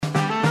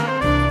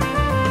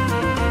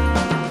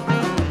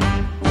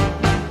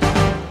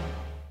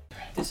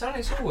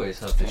guys always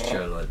have this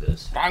chair like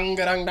this?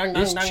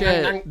 This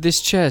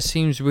This chair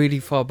seems really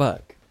far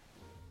back.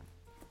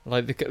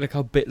 Like, look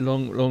how bit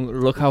long.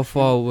 Look how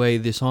far away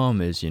this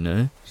arm is. You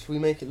know. Should we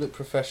make it look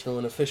professional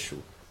and official?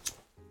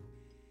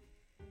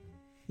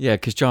 Yeah,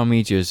 because Jar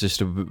Media is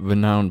just a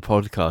renowned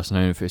podcast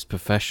known for its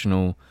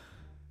professional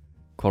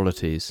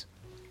qualities.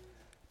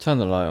 Turn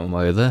the light on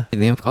while there.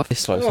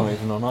 This light's not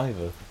even on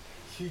either.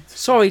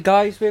 Sorry,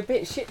 guys, we're a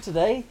bit shit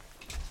today.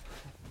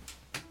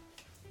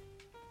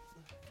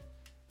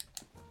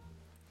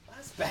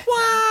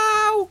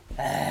 Wow!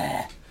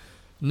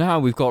 Now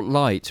we've got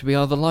light. We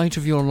are the light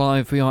of your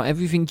life. We are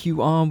everything you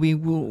are.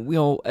 We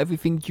are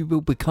everything you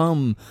will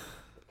become.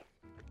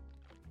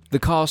 The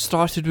car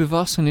started with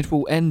us and it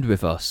will end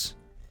with us.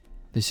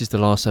 This is the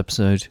last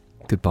episode.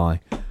 Goodbye.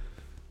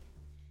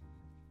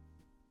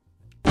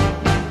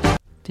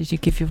 Did you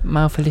give your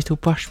mouth a little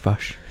brush? Why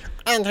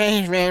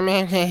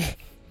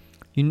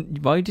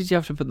did you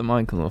have to put the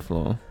mic on the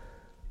floor?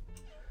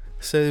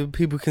 So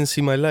people can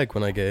see my leg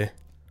when I go.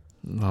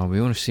 Oh, we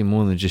want to see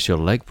more than just your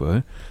leg,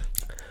 bro.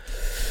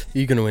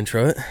 You gonna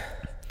intro it?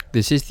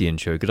 This is the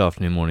intro. Good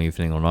afternoon, morning,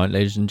 evening, or night,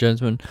 ladies and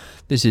gentlemen.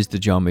 This is the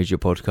Jar Media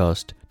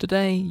podcast.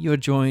 Today, you're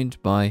joined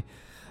by...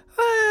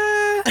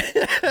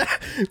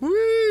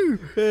 Woo!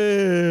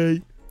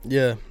 Hey!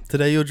 Yeah,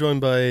 today you're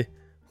joined by...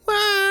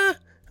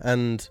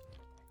 And...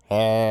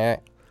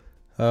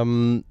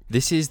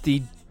 This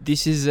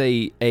is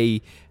a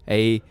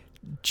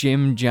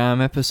Jim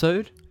Jam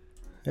episode.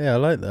 Yeah, I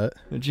like that.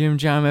 A Jim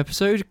Jam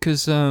episode,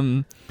 because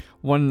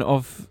one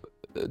of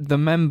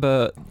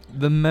the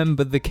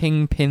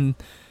kingpin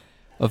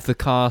of the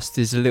cast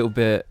is a little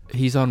bit...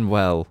 He's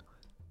unwell.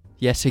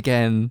 Yet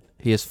again,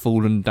 he has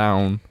fallen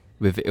down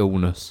with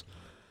illness.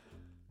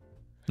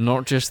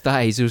 Not just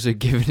that, he's also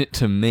given it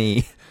to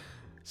me.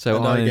 So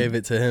and I gave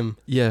it to him.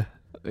 Yeah,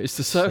 it's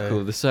the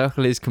circle. So, the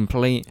circle is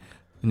complete,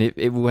 and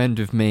it will end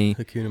with me.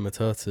 Hakuna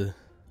Matata.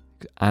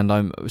 And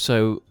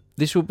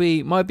this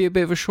might be a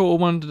bit of a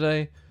shorter one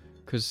today,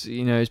 because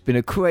it's been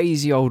a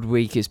crazy old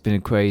week. It's been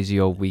a crazy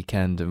old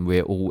weekend, and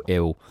we're all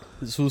ill.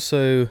 It's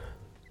also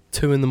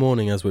 2 a.m.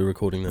 as we're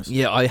recording this.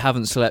 Yeah, I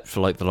haven't slept for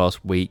like the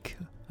last week.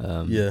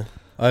 Yeah,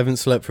 I haven't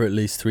slept for at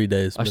least 3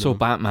 days. I saw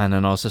Batman,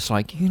 and I was just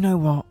like, you know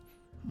what?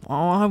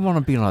 I want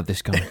to be like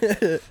this guy.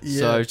 Yeah.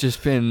 So I've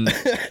just been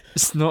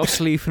not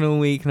sleeping all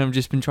week, and I've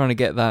just been trying to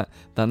get that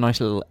nice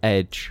little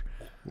edge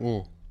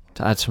to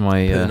add to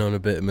my putting on a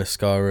bit of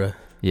mascara.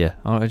 Yeah,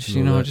 I want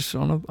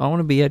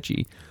to be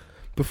edgy.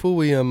 Before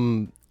we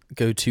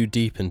go too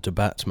deep into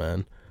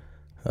Batman,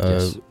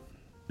 yes.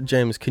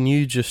 James, can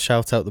you just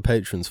shout out the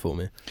patrons for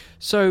me?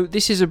 So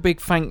this is a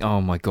big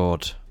oh my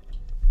god.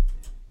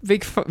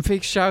 Big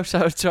shout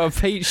out to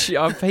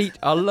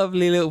our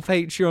lovely little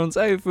Patreons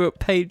over at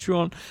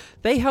Patreon.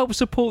 They help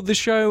support the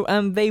show,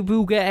 and they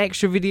will get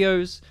extra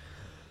videos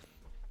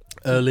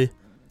early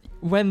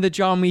when the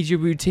Jar Media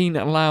routine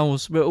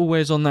allows. We're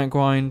always on that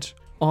grind,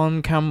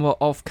 on camera,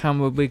 off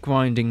camera. We're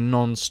grinding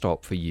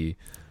non-stop for you.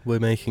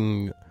 We're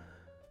making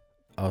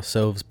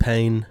ourselves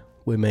pain.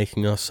 We're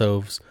making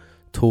ourselves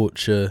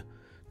torture,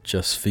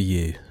 just for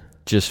you.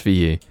 Just for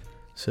you.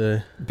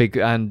 So big,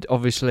 and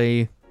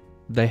obviously,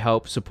 they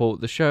help support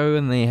the show,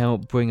 and they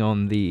help bring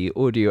on the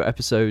audio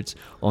episodes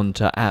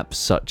onto apps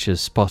such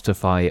as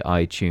Spotify,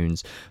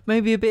 iTunes,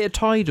 maybe a bit of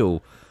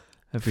Tidal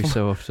every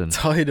so often.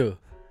 Tidal.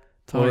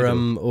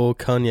 Or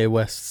Kanye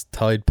West's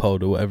Tide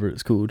Pod, or whatever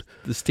it's called.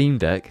 The Steam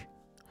Deck.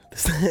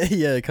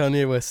 Yeah,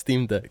 Kanye West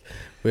Steam Deck.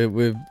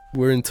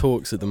 We're in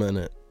talks at the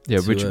minute. Yeah,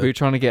 we're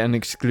trying to get an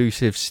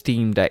exclusive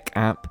Steam Deck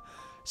app.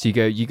 So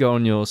you go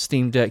on your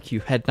Steam Deck,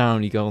 you head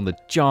down, you go on the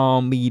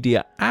Jar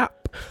Media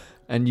app,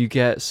 and you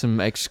get some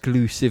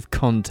exclusive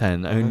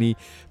content only.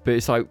 But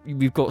it's like,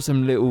 we've got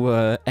some little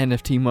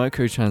NFT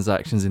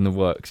microtransactions in the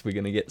works. We're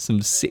going to get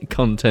some sick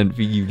content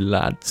for you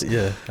lads.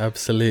 Yeah,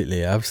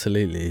 absolutely. I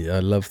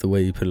love the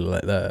way you put it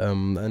like that.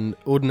 And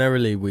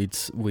ordinarily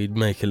we'd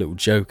make a little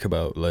joke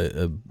about like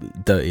a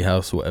dirty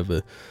house or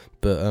whatever.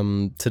 But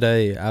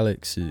today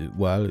Alex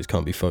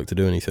can't be fucked to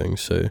do anything.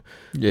 So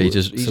yeah,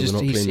 we're not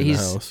cleaning the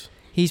house.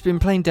 He's been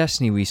playing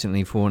Destiny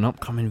recently for an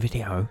upcoming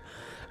video.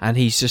 And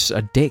he's just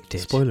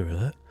addicted. Spoiler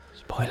alert.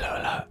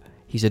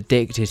 He's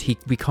addicted.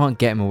 We can't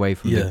get him away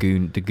from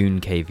the goon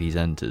cave he's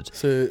entered.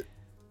 So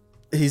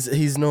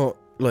he's not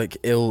like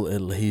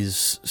ill.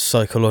 He's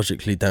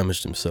psychologically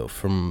damaged himself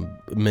from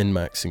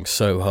min-maxing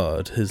so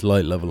hard his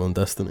light level on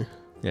Destiny.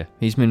 Yeah,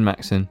 he's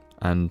min-maxing,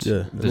 and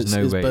there's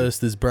no way. It's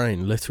burst his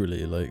brain,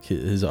 literally. Like,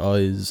 his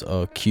eyes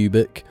are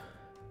cubic.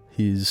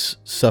 He's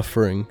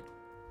suffering.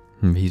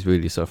 He's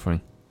really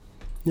suffering.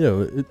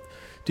 Yeah.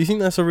 Do you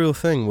think that's a real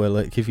thing where,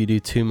 like, if you do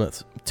too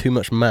much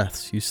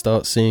maths, you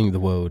start seeing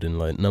the world in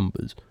like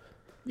numbers?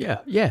 Yeah,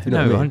 you know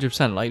no, what I mean?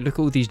 100%. Like, look at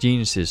all these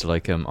geniuses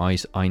like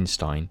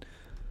Einstein,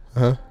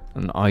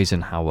 and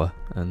Eisenhower,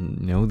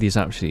 and all these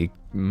absolutely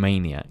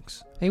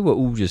maniacs. They were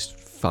all just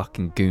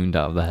fucking gooned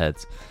out of their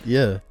heads.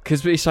 Yeah,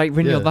 because it's like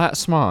when you're that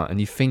smart and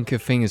you think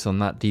of things on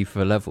that deep of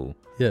a level.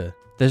 Yeah,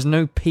 there's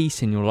no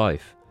peace in your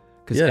life.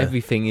 because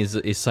everything is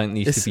something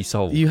that needs to be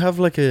solved. You have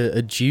like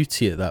a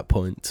duty at that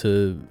point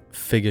to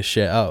figure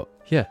shit out.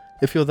 Yeah.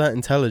 If you're that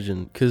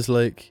intelligent, because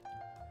like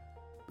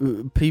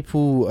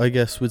people, I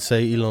guess, would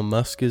say Elon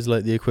Musk is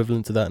like the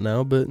equivalent to that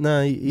now, but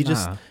no, he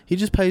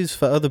just pays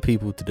for other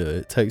people to do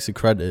it, takes the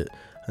credit,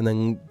 and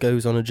then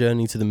goes on a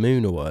journey to the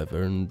moon or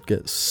whatever, and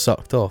gets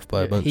sucked off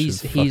by a bunch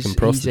of fucking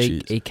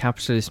prostitutes. He's a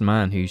capitalist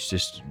man who's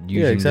just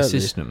using the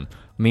system.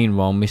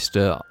 Meanwhile,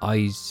 Mr.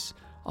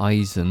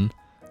 Eisen,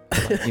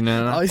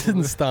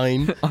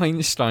 Eisenstein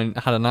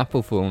had an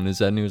apple fall on his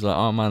head, and he was like,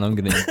 "Oh man, I'm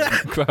gonna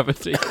invent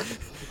gravity."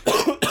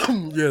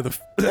 Yeah,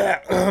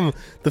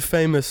 the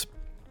famous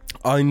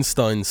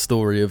Einstein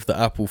story of the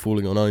apple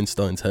falling on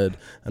Einstein's head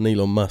and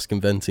Elon Musk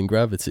inventing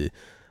gravity.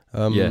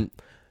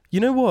 You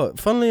know what?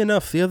 Funnily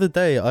enough, the other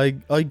day I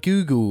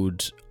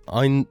googled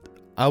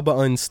Albert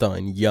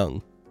Einstein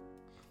young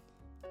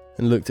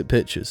and looked at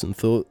pictures and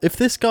thought, if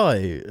this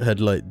guy had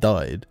like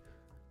died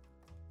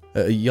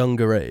at a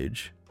younger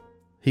age,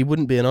 he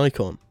wouldn't be an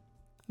icon.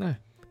 No.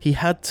 He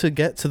had to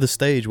get to the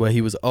stage where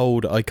he was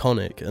old,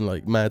 iconic, and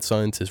like mad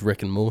scientist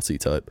Rick and Morty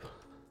type.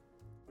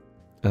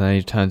 And then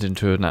he turned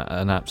into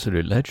an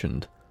absolute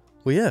legend.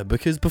 Well, yeah,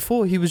 because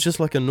before he was just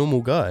like a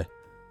normal guy.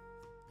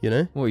 You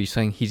know? What are you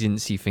saying? He didn't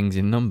see things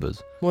in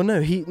numbers? Well,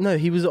 no,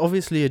 he was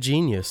obviously a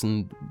genius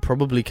and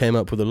probably came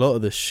up with a lot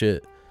of this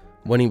shit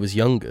when he was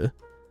younger.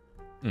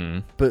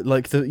 Mm. But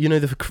like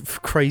the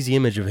crazy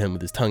image of him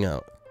with his tongue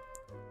out.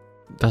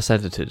 That's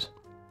edited.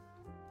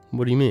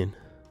 What do you mean?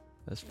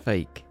 That's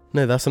fake.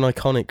 No, that's an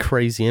iconic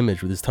crazy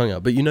image with his tongue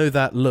out. But you know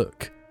that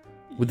look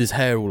with his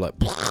hair all like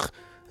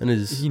and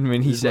his. You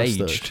mean he's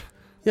mustache. aged?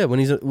 Yeah, when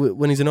he's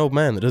an old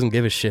man that doesn't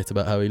give a shit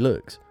about how he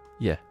looks.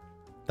 Yeah.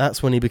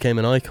 That's when he became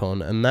an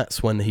icon, and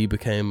that's when he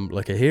became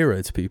like a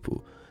hero to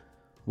people.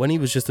 When he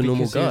was just a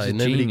normal guy, he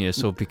was a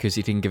genius, or because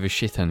he didn't give a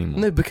shit anymore?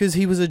 No, because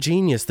he was a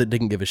genius that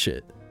didn't give a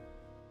shit.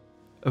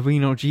 Are we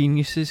not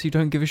geniuses who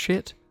don't give a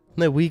shit?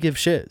 No, we give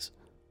shits.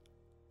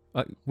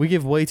 We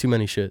give way too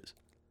many shits.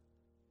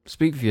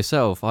 Speak for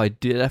yourself. I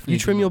did definitely. You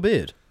trim your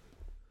beard.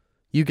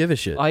 You give a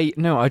shit.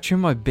 I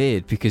trim my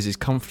beard because it's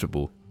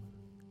comfortable.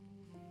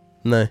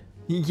 No.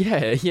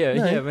 Yeah.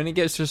 When it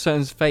gets to a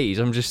certain phase,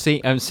 I'm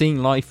seeing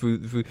life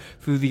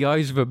through the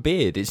eyes of a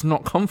beard. It's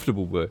not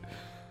comfortable, bro.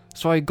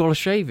 So I gotta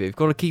shave it. I've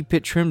got to keep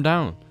it trimmed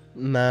down.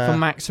 Nah. For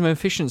maximum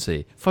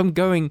efficiency. If I'm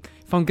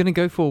gonna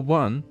go for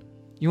one,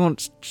 you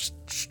want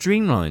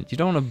streamlined. You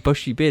don't want a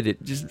bushy beard.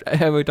 It just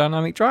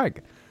aerodynamic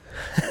drag.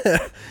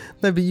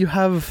 No, but you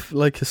have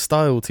like a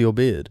style to your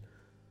beard.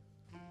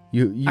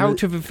 You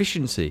out of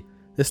efficiency.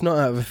 It's not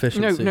out of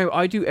efficiency. No,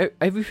 I do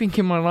everything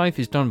in my life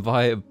is done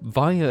via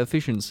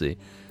efficiency.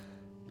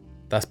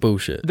 That's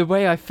bullshit. The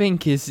way I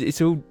think is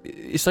it's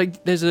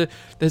like there's a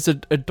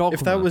dogma.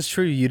 If that was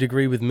true, you'd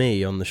agree with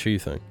me on the shoe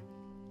thing.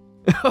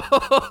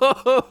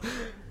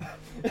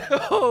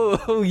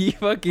 Oh, you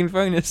fucking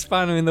throwing a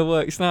spanner in the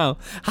works now.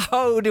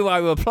 How do I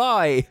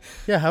reply?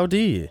 Yeah, how do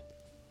you?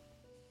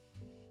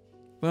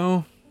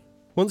 Well,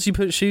 once you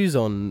put shoes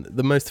on,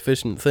 the most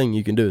efficient thing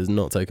you can do is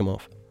not take them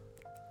off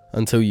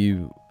until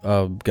you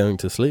are going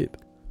to sleep.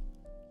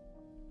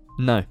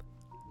 No.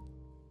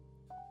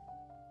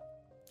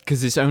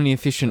 Because it's only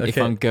efficient if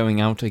I'm going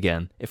out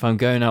again. If I'm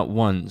going out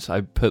once, I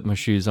put my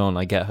shoes on,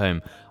 I get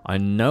home. I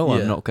know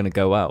I'm not going to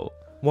go out.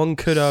 One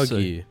could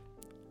argue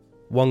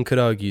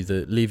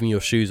that leaving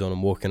your shoes on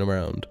and walking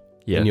around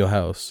in your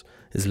house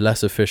is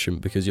less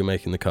efficient because you're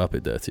making the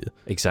carpet dirtier.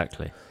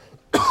 Exactly.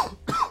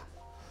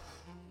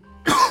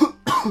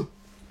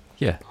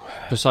 Yeah,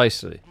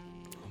 precisely.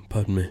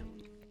 Pardon me.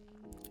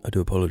 I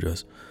do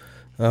apologise.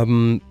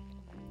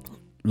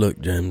 Look,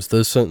 James,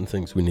 there's certain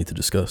things we need to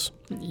discuss.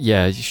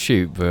 Yeah,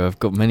 shoot, bro. I've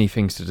got many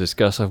things to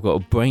discuss. I've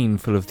got a brain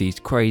full of these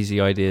crazy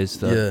ideas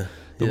that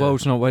the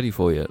world's not ready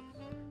for yet.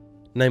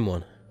 Name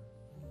one.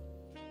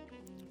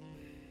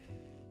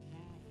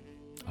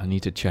 I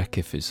need to check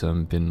if it's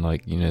been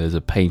like, there's a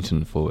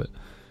patent for it.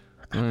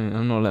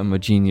 I'm not letting my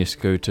genius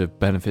go to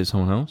benefit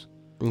someone else.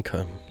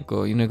 Okay. I've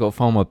got to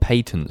file my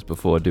patents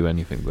before I do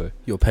anything, bro.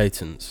 Your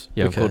patents?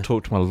 Yeah, I've got to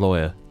talk to my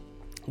lawyer.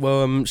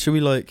 Well, should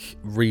we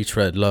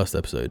retread last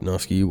episode and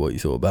ask you what you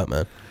thought of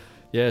Batman?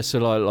 Yeah, so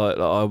like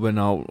I went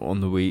out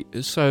on the week.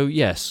 So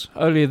yes,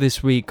 earlier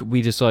this week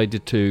we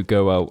decided to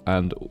go out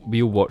and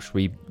we all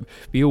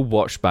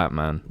watched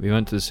Batman. We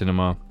went to the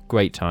cinema,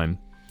 great time.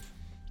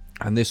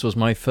 And this was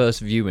my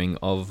first viewing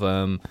of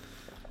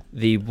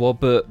the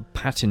Robert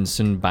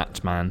Pattinson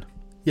Batman.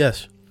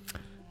 Yes.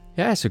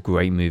 Yeah, it's a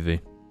great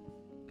movie.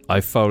 I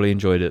thoroughly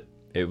enjoyed it.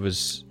 It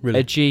was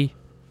edgy,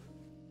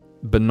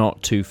 but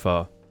not too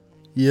far.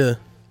 Yeah.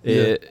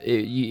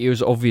 It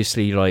was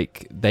obviously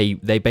like they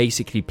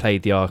basically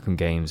played the Arkham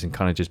games and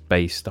kind of just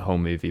based the whole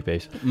movie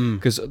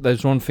because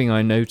there's one thing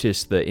I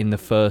noticed that in the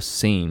first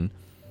scene,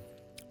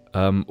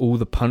 all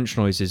the punch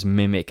noises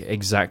mimic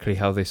exactly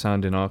how they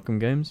sound in Arkham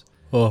games.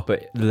 Oh.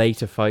 But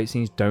later fight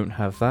scenes don't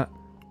have that.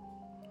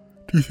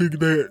 Do you think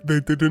they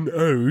did an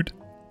ode?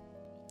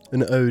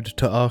 An ode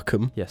to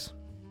Arkham? Yes.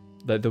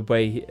 Like the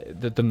way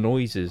the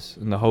noises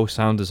and the whole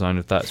sound design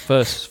of that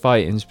first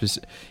fight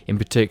in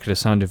particular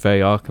sounded very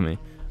Arkham-y.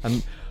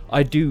 And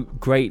I do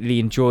greatly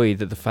enjoy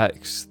that the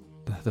fact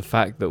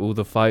that all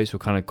the fights were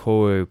kind of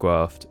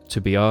choreographed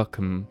to be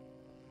Arkham,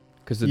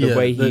 because the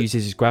way he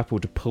uses his grapple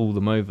to pull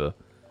them over.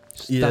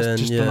 That's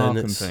just an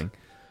Arkham thing.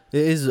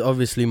 It is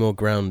obviously more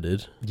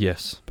grounded.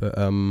 Yes, but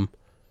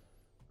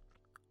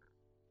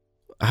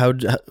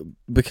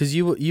because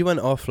you went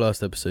off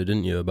last episode,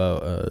 didn't you,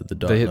 about the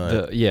Dark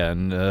Knight?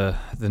 And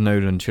the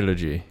Nolan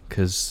trilogy,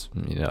 because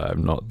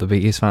I'm not the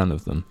biggest fan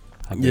of them.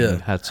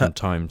 I've had some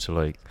time to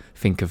like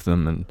think of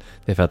them, and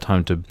they've had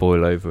time to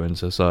boil over in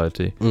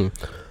society.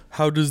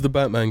 How does the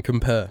Batman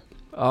compare?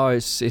 Oh,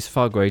 it's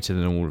far greater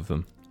than all of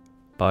them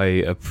by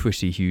a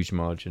pretty huge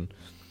margin.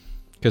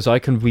 Because I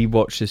can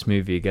rewatch this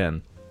movie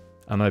again,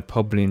 and I'd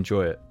probably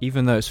enjoy it,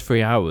 even though it's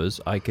 3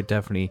 hours. I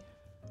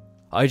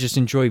just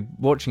enjoy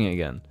watching it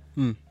again.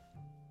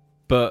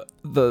 But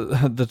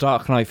the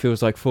Dark Knight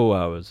feels like 4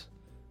 hours,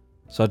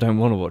 so I don't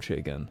want to watch it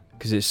again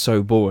because it's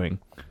so boring.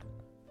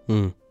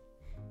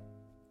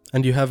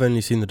 And you have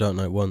only seen the Dark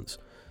Knight once.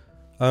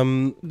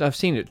 I've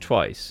seen it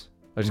twice.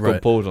 I just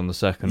got bored on the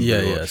second.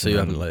 Yeah. So you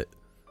haven't like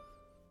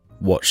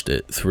watched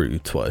it through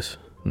twice.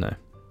 No.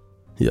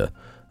 Yeah.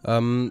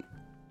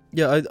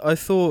 I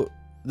thought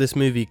this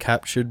movie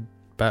captured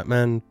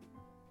Batman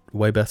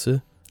way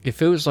better. It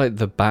feels like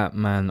the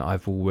Batman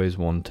I've always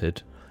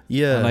wanted.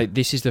 Yeah. And like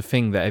this is the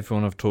thing that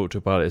everyone I've talked to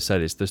about it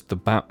said, it's just the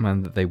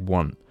Batman that they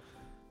want.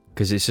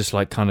 Because it's just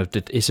like kind of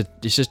it's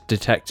just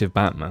detective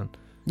Batman.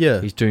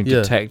 Yeah. He's doing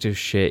detective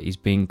shit, he's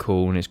being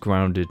cool, and it's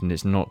grounded, and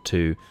it's not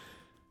too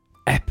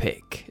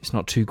epic. It's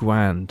not too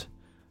grand.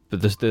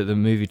 But the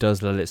movie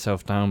does let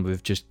itself down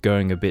with just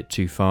going a bit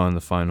too far in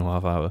the final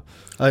half hour.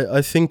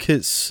 I think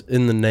it's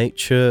in the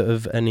nature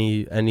of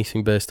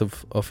anything based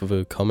off of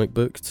a comic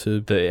book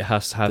that it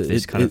has to have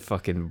this kind of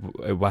fucking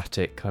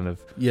erratic kind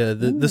of... Yeah,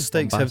 the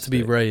stakes have to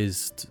be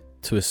raised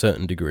to a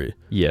certain degree.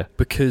 Yeah.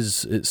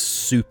 Because it's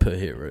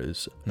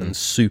superheroes and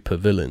super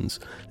villains.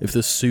 If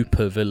the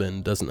super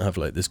villain doesn't have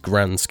like this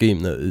grand scheme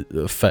that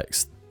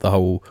affects the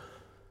whole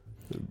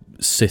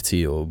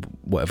city or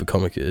whatever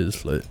comic it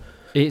is, like...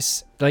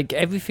 It's like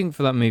everything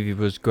for that movie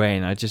was great,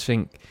 and I just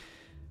think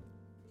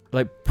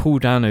like Paul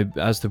Dano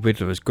as the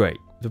Riddler was great.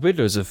 The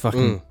Riddler is a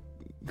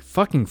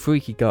fucking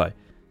freaky guy,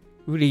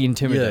 really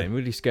intimidating,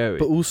 really scary.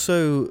 But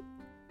also,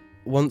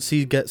 once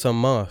he gets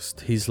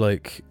unmasked, he's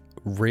like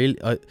really.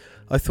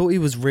 I thought he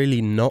was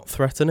really not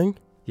threatening.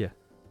 Yeah,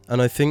 and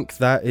I think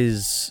that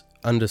is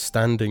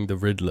understanding the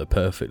Riddler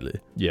perfectly.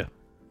 Yeah,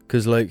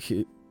 because like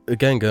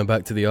again, going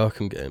back to the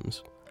Arkham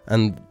games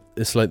and.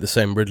 It's like the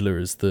same Riddler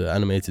as the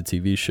animated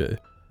TV show.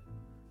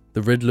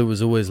 The Riddler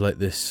was always like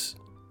this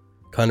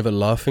kind of a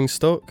laughing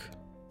stock.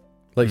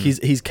 Like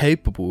he's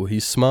capable,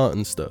 he's smart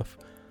and stuff.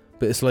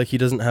 But it's like he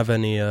doesn't have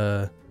any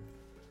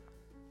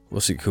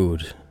what's it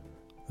called?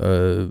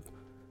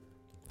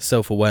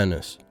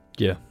 Self-awareness.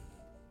 Yeah.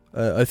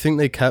 I think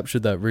they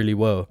captured that really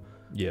well.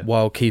 Yeah.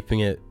 While keeping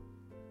it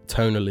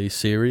tonally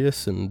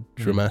serious and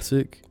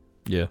dramatic.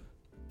 Yeah.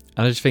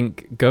 And I just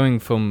think going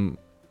from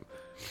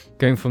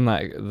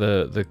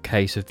that the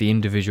case of the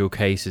individual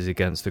cases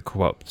against the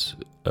corrupt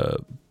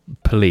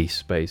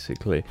police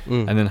basically,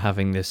 and then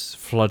having this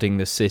flooding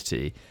the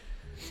city,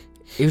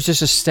 it was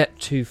just a step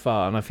too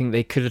far, and I think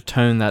they could have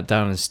toned that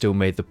down and still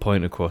made the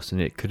point across,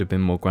 and it could have been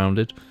more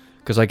grounded.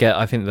 Because I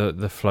think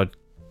the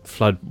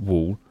flood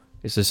wall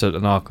is just an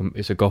Arkham,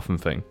 it's a Gotham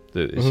thing.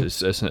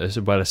 It's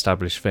a well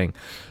established thing.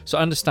 So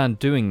I understand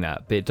doing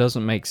that, but it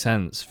doesn't make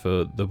sense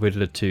for the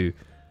Riddler to,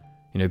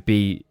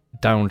 be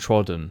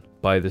downtrodden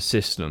by the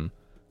system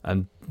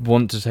and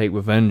want to take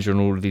revenge on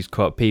all of these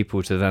corrupt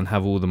people to then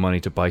have all the money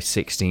to buy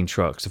 16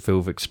 trucks to fill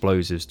with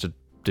explosives to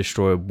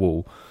destroy a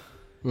wall.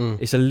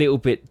 It's a little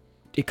bit,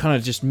 it kind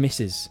of just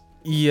misses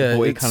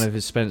what it kind of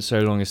has spent so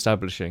long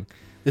establishing.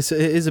 It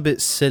is a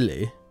bit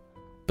silly,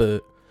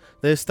 but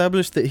they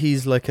established that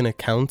he's like an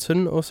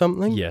accountant or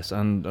something. Yes,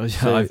 and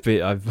so,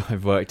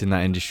 I've worked in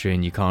that industry,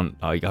 and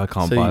I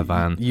can't buy a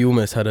van. You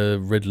almost had a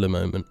Riddler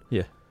moment.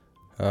 Yeah.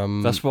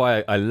 That's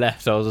why I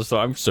left. I was just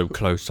like, I'm so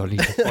close, I need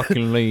to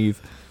fucking leave.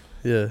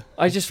 Yeah.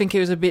 I just think it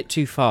was a bit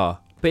too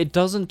far. But it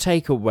doesn't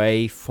take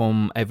away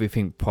from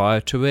everything prior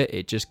to it.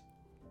 It just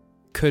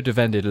could have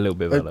ended a little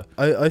bit better.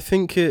 I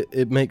think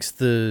it makes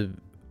the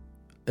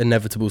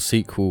inevitable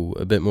sequel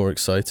a bit more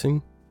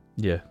exciting.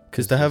 Yeah.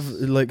 Because they have,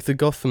 like, the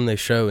Gotham they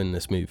show in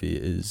this movie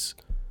is...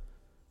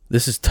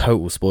 This is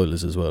total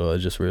spoilers as well. I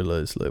just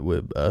realised, like,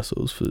 we're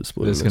assholes for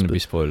spoilers. There's going to be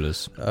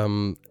spoilers.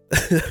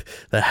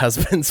 There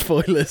has been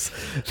spoilers.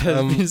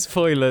 There's been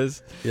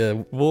spoilers.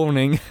 Yeah.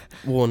 Warning.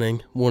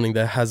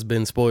 There has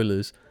been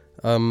spoilers.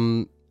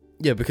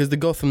 Yeah, because the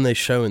Gotham they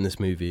show in this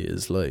movie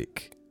is,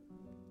 like,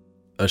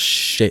 a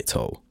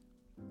shithole.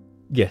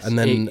 Yes. And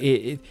then...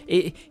 It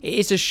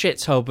is a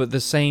shithole, but at the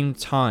same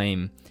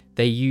time,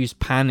 they use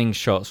panning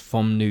shots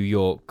from New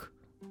York.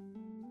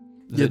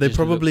 Yeah, they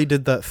probably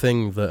did that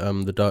thing that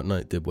the Dark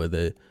Knight did, where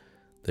they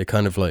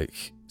kind of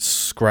like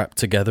scrapped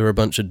together a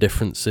bunch of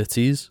different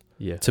cities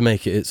Yeah. to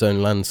make it its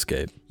own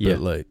landscape. Yeah.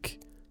 But like,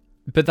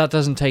 But that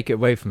doesn't take it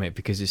away from it,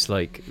 because it's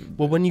like,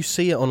 well, when you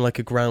see it on like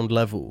a ground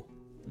level,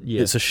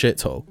 yeah, it's a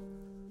shithole,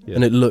 yeah.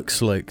 and it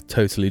looks like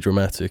totally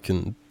dramatic.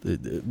 And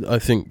I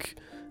think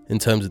in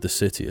terms of the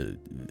city,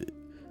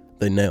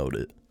 they nailed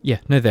it. Yeah,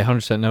 no, they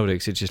 100% nailed it.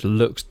 'Cause it just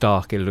looks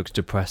dark. It looks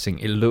depressing.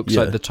 It looks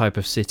Yeah. like the type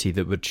of city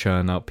that would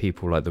churn out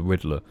people like the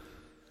Riddler.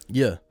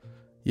 Yeah,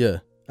 yeah.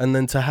 And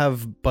then to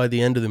have by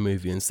the end of the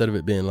movie, instead of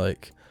it being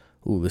like,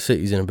 oh, the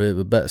city's in a bit of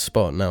a better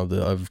spot now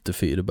that I've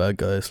defeated a bad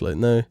guy, it's like,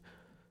 no,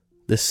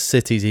 this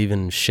city's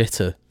even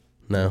shitter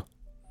now.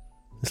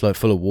 It's like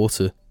full of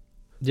water.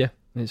 Yeah,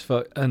 and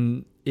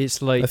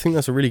it's like, I think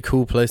that's a really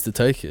cool place to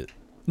take it.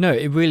 no,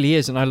 it really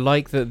is. And I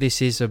like that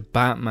this is a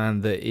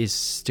Batman that is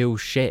still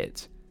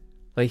shit.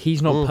 Like,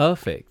 he's not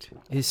perfect.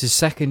 It's his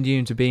second year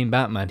into being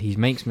Batman. He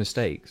makes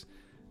mistakes.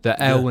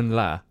 The Elwyn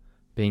La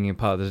being a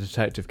part of the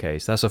detective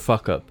case, that's a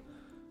fuck up.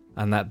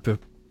 And that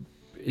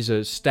is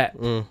a step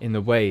in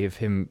the way of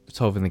him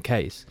solving the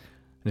case.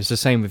 And it's the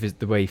same with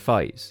the way he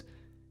fights.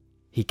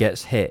 He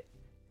gets hit.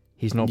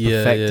 He's not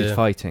perfected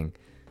fighting.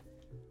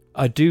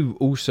 I do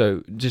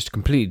also just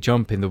completely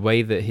jump in the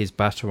way that his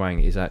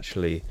Batarang is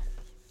actually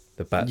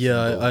the bat.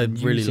 Yeah, I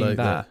really Using like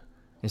that.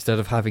 instead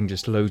of having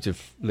just loads of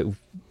little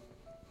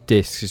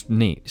discs. Is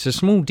neat. It's a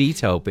small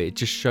detail, but it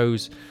just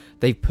shows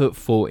they put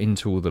thought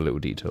into all the little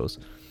details.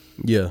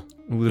 Yeah.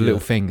 All the little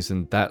things,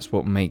 and that's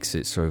what makes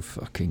it so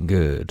fucking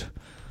good.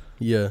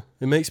 Yeah.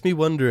 It makes me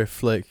wonder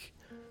if, like,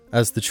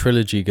 as the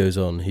trilogy goes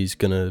on, he's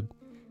gonna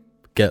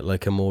get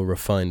like a more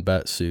refined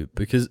bat suit,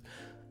 because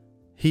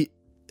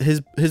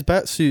his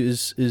bat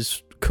suit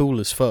is cool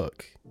as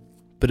fuck,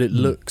 but it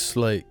looks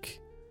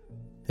like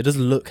it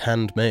doesn't look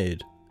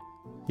handmade,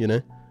 you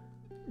know?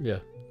 Yeah.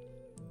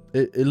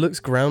 It looks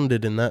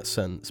grounded in that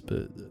sense,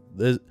 but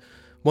there's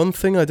one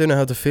thing I don't know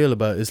how to feel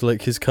about is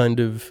like his kind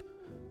of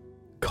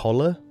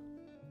collar.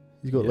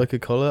 He's got like a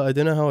collar. I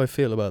don't know how I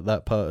feel about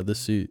that part of the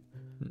suit.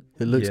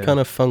 It looks kind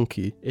of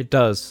funky. It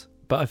does,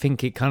 but I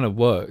think it kind of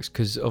works,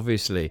 because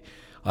obviously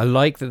I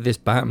like that this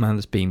Batman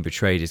that's being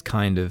portrayed is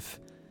kind of,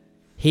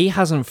 he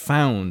hasn't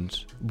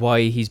found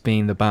why he's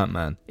being the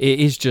Batman. It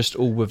is just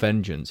all with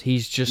vengeance.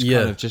 He's just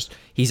kind of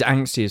he's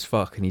angsty as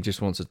fuck, and he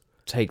just wants to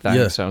take that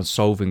angst out on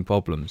solving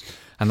problems.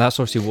 And that's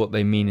obviously what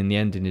they mean in the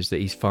ending, is that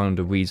he's found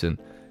a reason,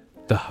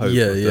 the hope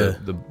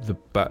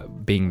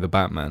of being the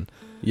Batman.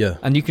 Yeah.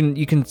 And you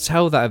can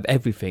tell that of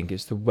everything.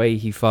 It's the way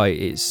he fights.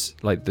 It's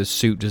like the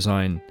suit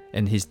design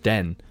and his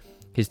den.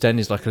 His den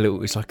is like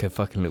it's like a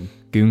fucking little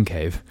goon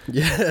cave.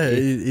 Yeah,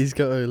 he's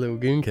got a little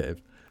goon cave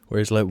where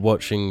he's like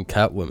watching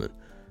Catwoman.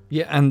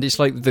 Yeah, and it's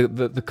like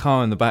the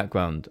car in the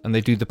background, and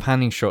they do the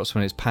panning shots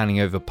when it's panning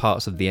over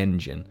parts of the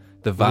engine,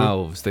 the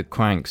valves, the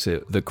crank,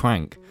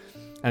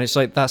 and it's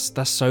like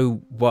that's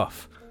so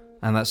rough,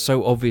 and that's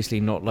so obviously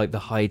not like the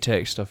high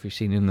tech stuff we've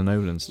seen in the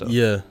Nolan stuff.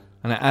 Yeah,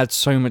 and it adds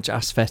so much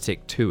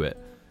aesthetic to it.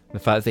 The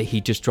fact that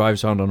he just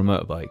drives around on a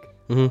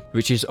motorbike,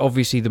 which is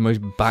obviously the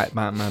most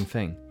Batman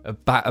thing. A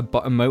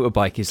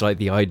motorbike is like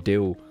the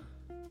ideal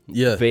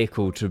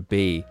vehicle to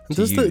be.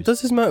 Does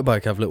his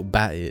motorbike have little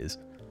bat ears?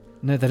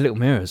 No, they're little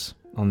mirrors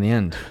on the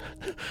end.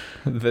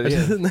 I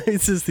didn't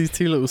notice these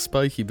two little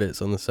spiky bits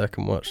on the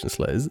second watch. It's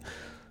like, is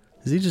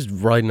he just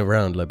riding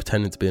around like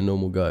pretending to be a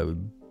normal guy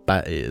with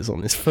bat ears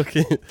on his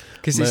fucking?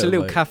 Because it's a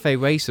little cafe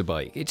racer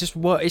bike. It just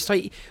works. It's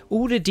like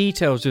all the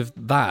details of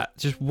that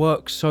just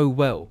work so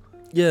well.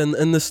 Yeah,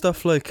 and the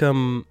stuff like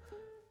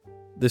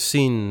the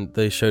scene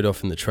they showed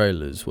off in the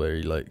trailers where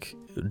he like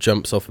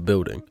jumps off a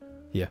building.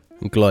 Yeah.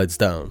 And glides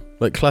down.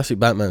 Like classic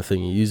Batman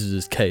thing, he uses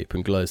his cape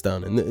and glides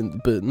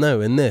down. But no,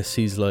 in this,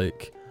 he's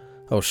like,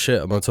 oh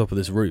shit, I'm on top of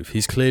this roof.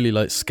 He's clearly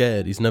like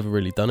scared. He's never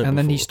really done it and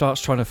before. then he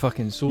starts trying to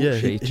fucking sort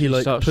shit. He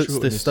like puts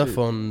this stuff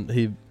on,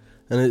 and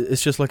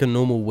it's just like a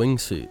normal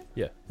wingsuit.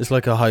 Yeah. It's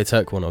like a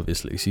high-tech one,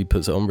 obviously, so he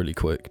puts it on really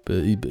quick.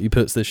 But he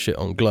puts this shit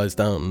on, glides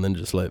down, and then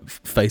just like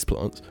face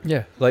plants.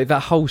 Yeah, like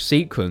that whole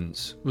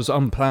sequence was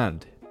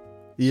unplanned.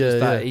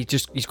 Yeah.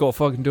 He's got to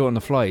fucking do it on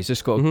the fly. He's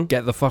just got to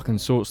get the fucking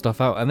sort stuff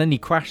out, and then he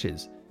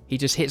crashes. He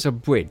just hits a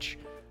bridge.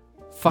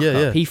 Fuck up.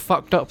 Yeah. He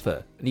fucked up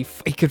there, and he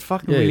could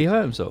fucking really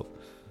hurt himself.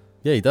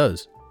 Yeah, he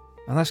does,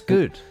 and that's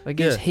good. Like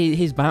it's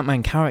his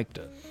Batman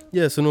character.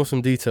 Yeah, it's an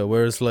awesome detail.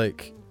 Whereas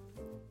like,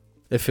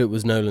 if it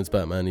was Nolan's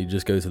Batman, he'd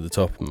just go to the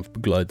top and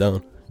glide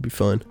down. It'd be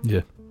fine.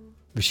 Yeah,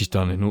 which he's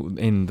done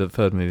in the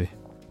third movie.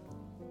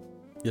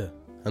 Yeah,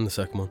 and the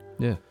second one.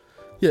 Yeah,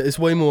 it's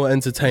way more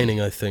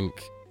entertaining. I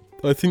think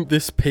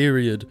this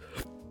period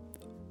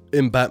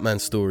in Batman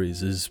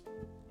stories is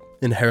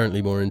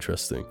inherently more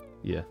interesting.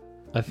 Yeah.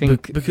 I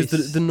think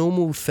because the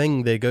normal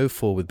thing they go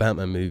for with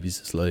Batman movies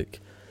is like,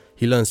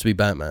 he learns to be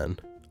Batman.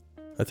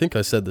 I think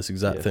I said this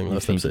exact thing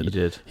last episode. You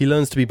did. He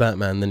learns to be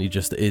Batman, then he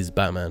just is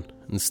Batman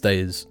and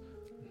stays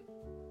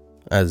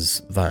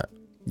as that.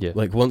 Yeah.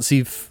 Like once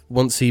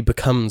he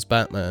becomes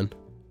Batman,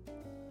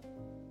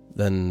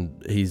 then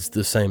he's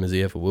the same as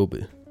he ever will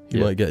be. He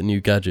might get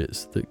new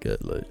gadgets that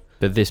get like.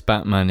 But this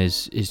Batman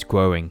is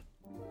growing.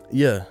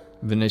 Yeah.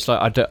 Then it's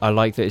like I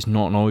like that it's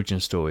not an origin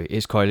story.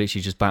 It's quite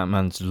literally just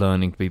Batman's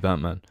learning to be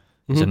Batman.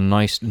 It's a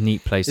nice,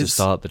 neat place to It's-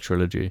 start the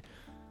trilogy.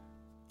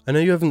 I know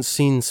you haven't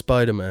seen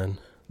Spider-Man,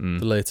 Mm.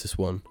 the latest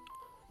one,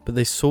 but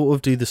they sort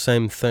of do the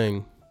same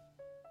thing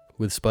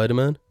with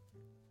Spider-Man.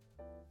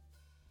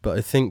 But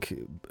I think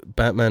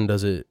Batman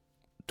does it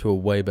to a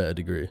way better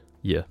degree.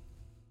 Yeah.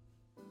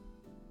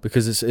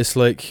 Because it's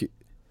like,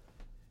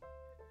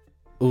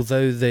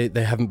 although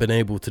they haven't been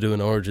able to do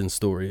an origin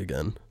story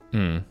again,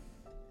 Mm.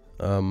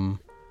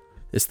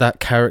 it's that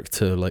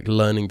character like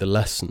learning the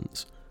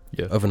lessons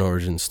Yeah. of an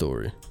origin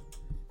story,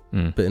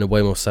 Mm. but in a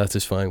way more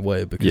satisfying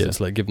way, because Yeah. it's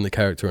like giving the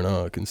character an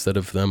arc instead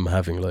of them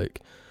having like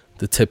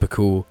the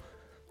typical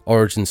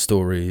origin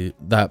story.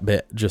 That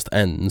bit just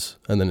ends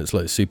and then it's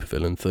like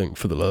supervillain thing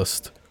for the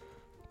last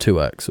 2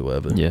 acts or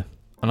whatever. Yeah.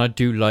 And I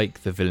do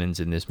like the villains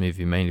in this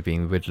movie, mainly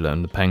being the Riddler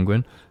and the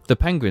Penguin. The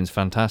Penguin's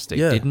fantastic.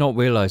 Yeah. Did not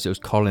realise it was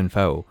Colin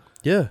Farrell.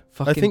 Yeah, I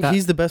Fucking think that-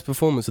 he's the best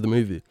performance of the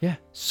movie. Yeah,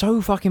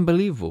 so fucking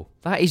believable.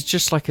 That is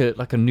just like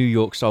a New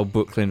York style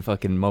Brooklyn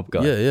fucking mob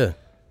guy. Yeah.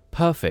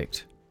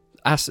 Perfect.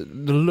 As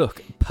the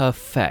look,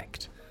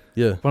 perfect.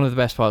 Yeah. One of the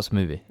best parts of the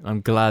movie.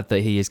 I'm glad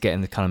that he is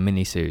getting the kind of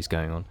mini series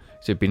going on.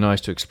 So it'd be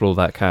nice to explore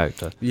that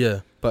character.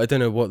 Yeah, but I don't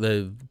know what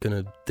they're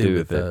gonna do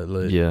with that.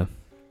 Like, Yeah.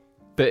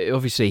 But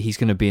obviously he's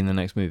going to be in the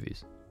next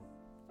movies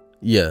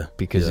yeah,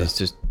 because yeah. it's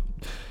just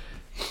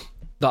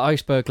the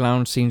Iceberg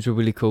Lounge scenes were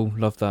really cool.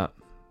 Love that.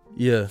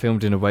 Yeah.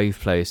 Filmed in a wave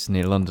place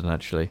near London,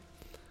 actually.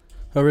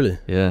 Oh, really?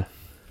 Yeah.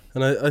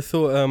 And I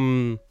thought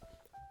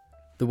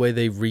the way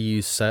they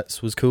reuse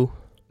sets was cool.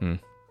 Mm.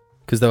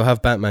 Because they'll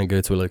have Batman go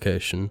to a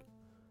location,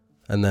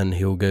 and then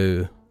he'll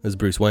go as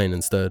Bruce Wayne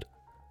instead.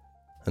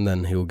 And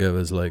then he'll go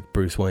as, like,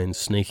 Bruce Wayne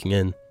sneaking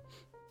in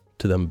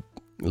to them,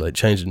 like,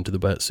 changing to the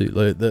Batsuit.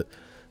 Like,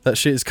 that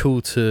shit is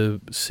cool to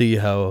see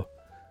how...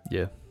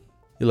 Yeah.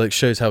 It, like,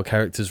 shows how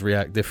characters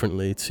react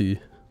differently to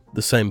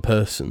the same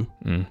person.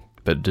 Mm.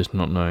 But just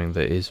not knowing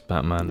that it is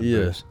Batman and Yeah.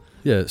 Bruce.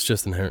 Yeah, it's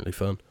just inherently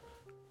fun.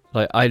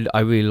 Like I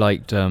really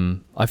liked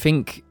I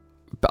think,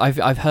 but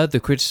I've heard the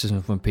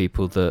criticism from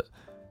people that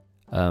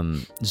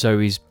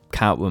Zoe's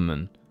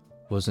Catwoman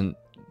wasn't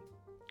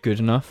good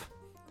enough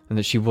and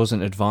that she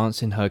wasn't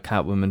advanced in her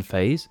Catwoman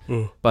phase.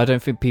 But I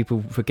don't think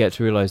people forget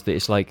to realise that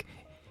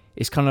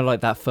it's kind of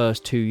like that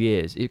first 2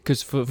 years,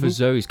 because for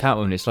Zoe's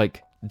Catwoman it's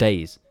like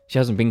days. She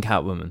hasn't been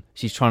Catwoman.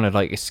 She's trying to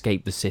like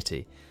escape the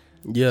city.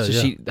 Yeah, So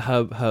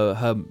yeah.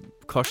 her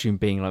costume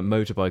being like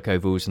motorbike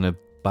overalls and a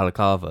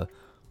balaclava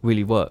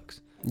really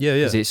works. Yeah,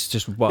 yeah. 'Cause it's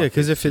just what. Yeah,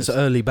 because if it's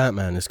early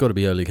Batman, it's got to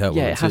be early Catwoman.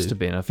 Yeah, it has too. to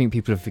be, and I think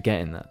people are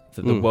forgetting that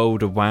the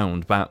world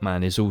around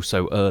Batman is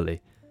also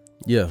early.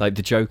 Yeah, Like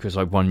the Joker's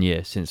like 1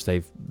 year since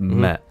they've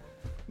met,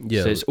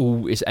 yeah,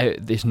 so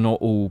it's not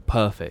all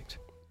perfect,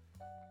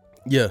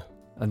 yeah,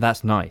 and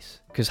that's nice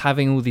because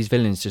having all these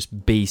villains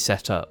just be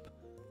set up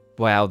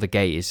right out the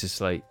gate is just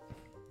like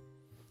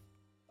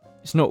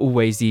it's not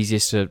always the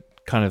easiest to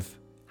kind of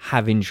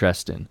have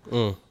interest in.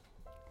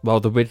 While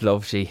the Riddler,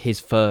 obviously, his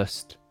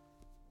first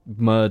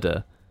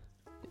murder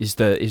is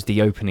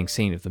the opening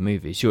scene of the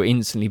movie. So you're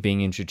instantly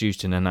being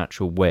introduced in a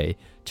natural way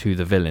to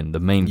the villain, the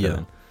main Yeah.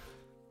 villain.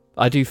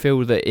 I do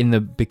feel that in the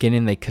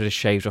beginning they could have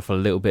shaved off a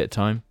little bit of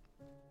time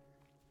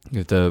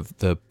with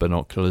the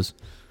binoculars.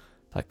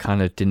 That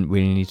kind of didn't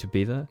really need to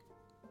be there.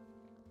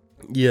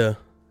 yeah.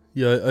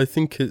 I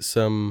think it's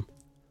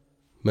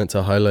meant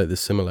to highlight the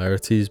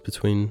similarities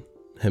between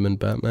him and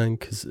Batman,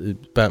 because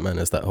Batman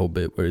has that whole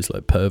bit where he's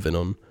like perving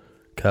on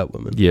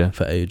Catwoman Yeah.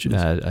 for ages.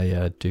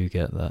 I do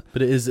get that. But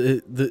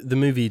the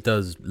movie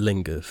does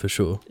linger for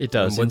sure. It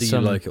does. And whether in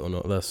some- you like it or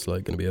not, that's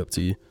like going to be up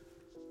to you.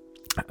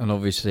 And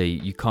obviously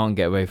you can't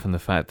get away from the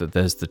fact that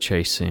there's the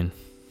chase scene.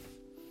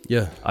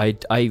 Yeah.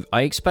 I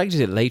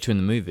expected it later in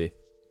the movie,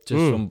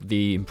 just from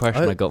the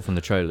impression I got from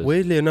the trailers.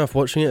 Weirdly enough,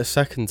 watching it a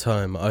second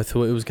time, I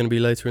thought it was going to be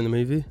later in the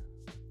movie.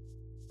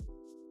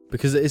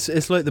 Because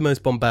it's like the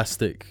most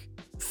bombastic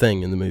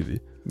thing in the movie.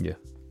 Yeah.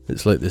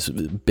 It's like this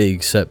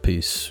big set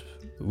piece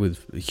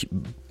with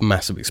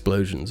massive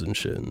explosions and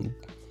shit, and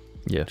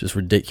Yeah. just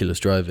ridiculous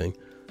driving.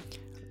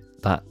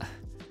 That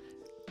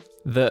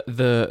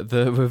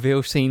the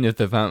reveal scene of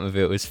the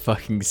Batmobile is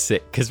fucking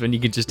sick, because when you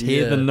can just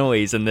hear the Yeah.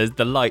 noise and there's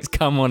the lights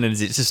come on and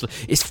it's just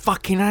it's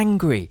fucking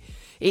angry.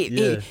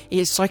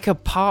 It's like a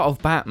part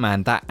of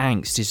Batman, that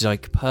angst is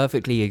like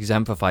perfectly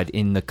exemplified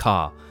in the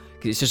car.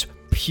 'Cause it's just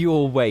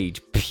pure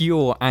rage,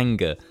 pure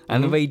anger,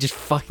 and the way he just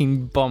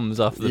fucking bombs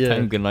after the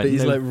Penguin. Like, but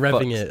he's no like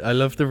revving fucks. it. I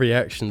love the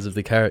reactions of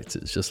the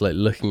characters just like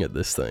looking at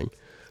this thing,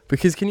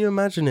 because can you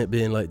imagine it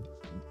being like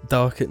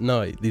dark at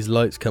night, these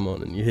lights come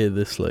on and you hear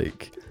this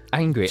like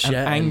Angry, an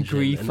jet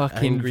angry engine, an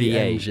fucking angry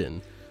V8.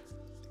 engine.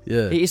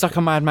 Yeah. It is like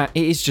a Mad Max.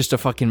 It is just a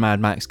fucking Mad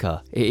Max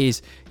car. It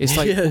is. It's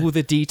like Yeah. all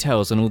the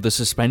details and all the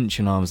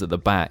suspension arms at the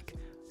back.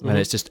 And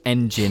it's just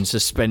engine,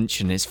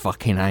 suspension. It's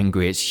fucking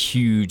angry. It's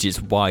huge.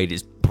 It's wide.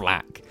 It's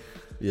black.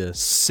 Yeah.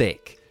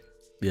 Sick.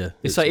 Yeah.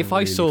 It's like if I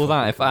really saw that,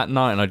 fucking if at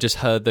night and I just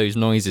heard those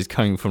noises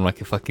coming from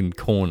like a fucking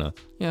corner.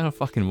 Yeah, I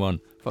fucking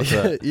won. Fuck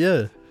that.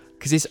 yeah.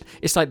 Because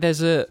it's like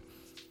there's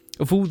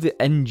of all the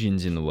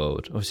engines in the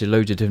world, obviously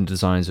loads of different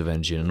designs of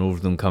engine and all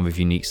of them come with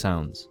unique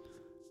sounds.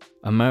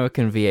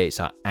 American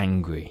V8s are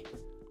angry.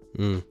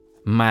 Mm.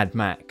 Mad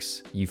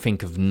Max, you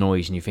think of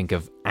noise and you think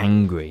of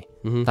angry.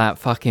 Mm-hmm. That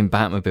fucking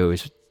Batmobile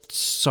is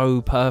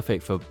so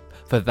perfect for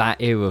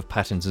that era of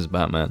Pattinson's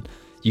Batman.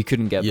 You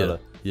couldn't get better.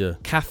 Yeah.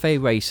 Cafe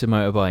Racer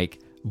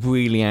motorbike,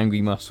 really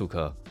angry muscle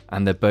car,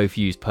 and they're both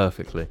used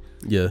perfectly.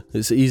 Yeah,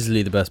 it's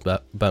easily the best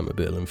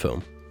Batmobile in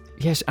film.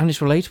 Yes, and it's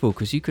relatable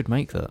because you could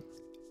make that.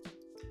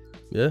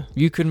 Yeah.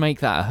 You could make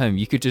that at home.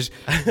 You could just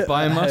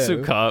buy a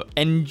muscle car,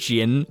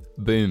 engine,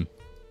 boom.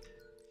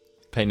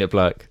 Paint it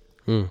black.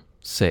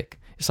 Sick.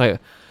 It's like,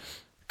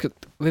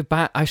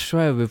 I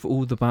swear with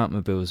all the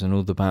Batmobiles and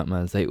all the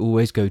Batmans, they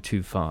always go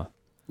too far.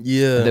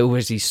 Yeah. They're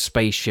always these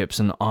spaceships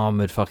and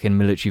armoured fucking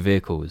military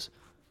vehicles.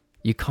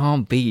 You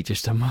can't beat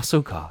just a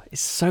muscle car.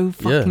 It's so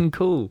fucking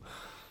cool.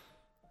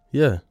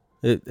 Yeah.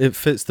 It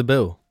fits the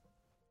bill.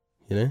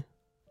 You know?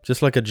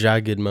 Just like a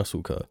jagged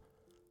muscle car.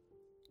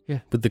 Yeah.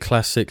 With the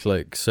classic,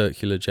 like,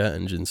 circular jet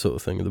engine sort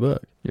of thing at the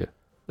back. Yeah.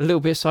 A little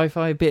bit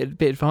sci-fi, a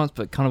bit advanced,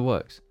 but kind of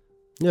works.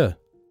 Yeah.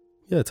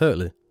 Yeah,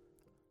 totally.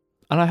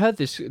 And I heard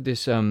this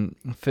when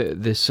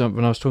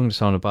I was talking to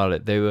someone about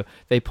it,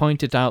 they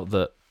pointed out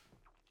that,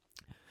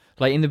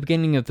 like, in the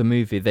beginning of the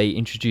movie, they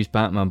introduced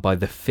Batman by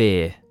the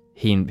fear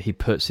he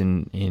puts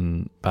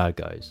in bad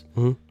guys.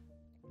 Mm-hmm.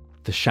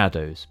 The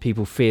shadows.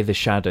 People fear the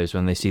shadows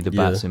when they see the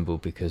bat symbol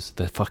because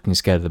they're fucking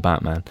scared of the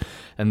Batman.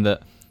 And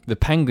that the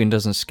Penguin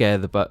isn't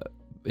scared of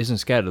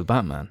the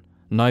Batman.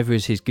 Neither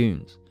is his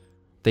goons.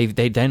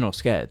 They're not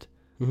scared.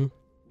 Mm-hmm.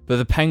 But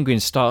the Penguin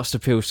starts to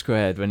feel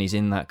scared when he's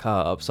in that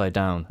car upside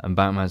down and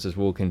Batman's just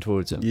walking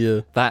towards him.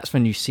 Yeah. That's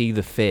when you see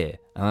the fear.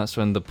 And that's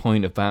when the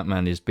point of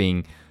Batman is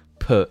being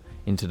put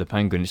into the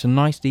Penguin. It's a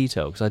nice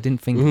detail because I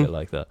didn't think of it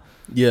like that.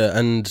 Yeah,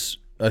 and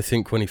I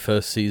think when he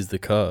first sees the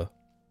car.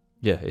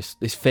 Yeah, it's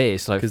fear.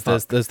 It's like,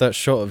 because there's that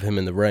shot of him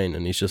in the rain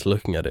and he's just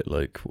looking at it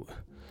like,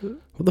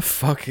 what the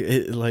fuck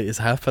is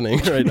happening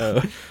right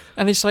now?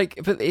 And it's like,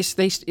 but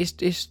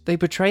they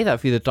portray that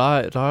through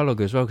the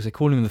dialogue as well because they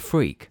call him the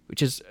Freak,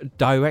 which is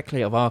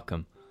directly of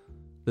Arkham.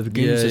 The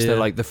goons they're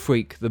like the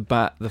Freak, the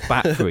bat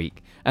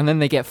freak, and then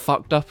they get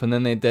fucked up and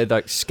then they're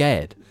like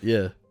scared.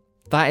 Yeah,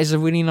 that is a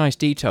really nice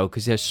detail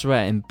because I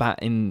swear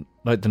in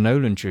like the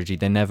Nolan trilogy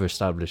they never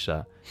established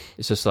that.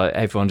 It's just like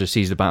everyone just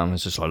sees the Batman and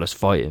it's just like, let's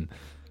fight him.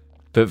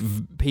 But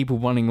people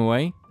running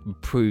away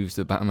proves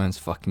that Batman's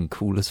fucking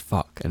cool as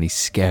fuck and he's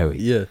scary.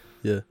 Yeah.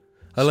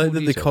 I like that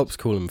the cops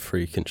call him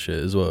Freak and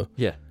shit as well.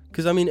 Yeah.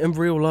 Because, I mean, in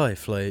real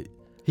life, like...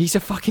 he's a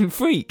fucking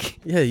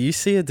freak. Yeah, you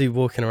see a dude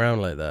walking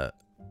around like that.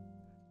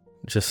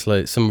 Just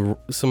like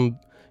some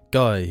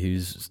guy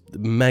who's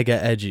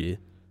mega edgy,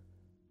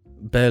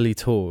 barely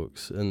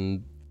talks,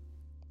 and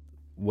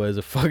wears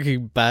a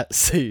fucking bat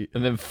suit.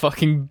 And then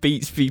fucking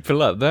beats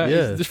people up. That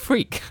is the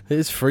freak. It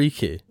is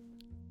freaky.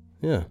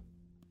 Yeah.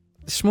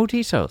 Small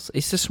details.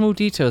 It's the small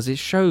details. It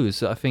shows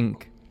that I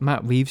think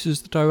Matt Reeves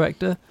is the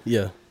director.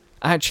 Yeah.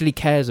 Actually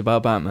cares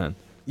about Batman.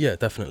 Yeah,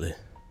 definitely.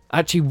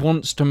 Actually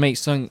wants to make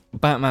something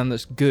Batman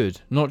that's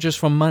good, not just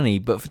for money,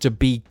 but to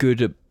be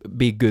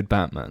a good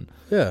Batman.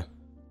 Yeah.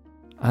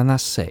 And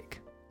that's sick.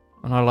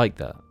 And I like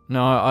that.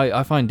 No,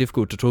 I find it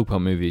difficult to talk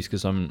about movies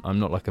because I'm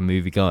not like a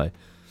movie guy.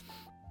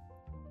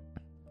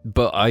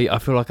 But I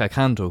feel like I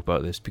can talk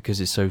about this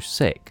because it's so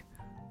sick.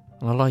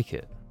 And I like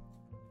it.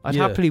 I'd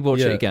happily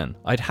watch it again.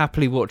 I'd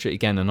happily watch it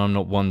again, and I'm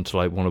not one to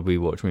like want to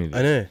rewatch movies.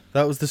 I know.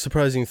 That was the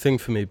surprising thing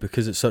for me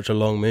because it's such a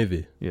long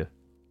movie. Yeah.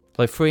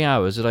 Like 3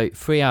 hours. Like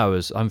 3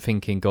 hours, I'm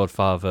thinking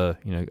Godfather,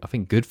 I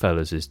think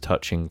Goodfellas is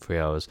touching 3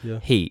 hours. Yeah.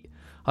 Heat.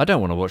 I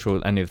don't want to watch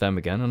any of them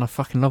again, and I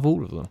fucking love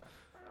all of them.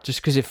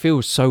 Just because it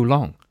feels so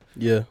long.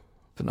 Yeah.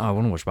 But no, I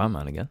want to watch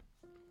Batman again.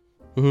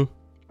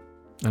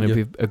 Mm-hmm. And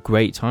it'd be a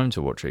great time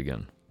to watch it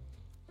again.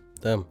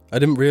 Damn. I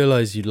didn't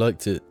realise you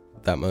liked it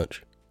that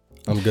much.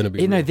 I'm going to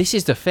be... this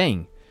is the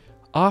thing.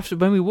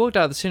 When we walked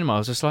out of the cinema, I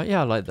was just like,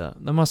 yeah, I like that.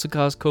 The muscle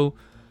car's cool.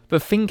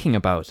 But thinking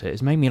about it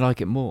has made me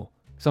like it more.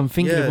 So I'm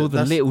thinking of all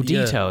the little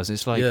details.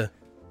 It's like... Yeah.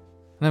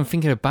 And I'm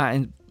thinking of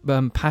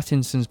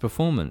Pattinson's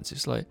performance.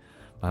 It's like,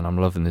 man, I'm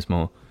loving this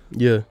more.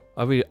 Yeah.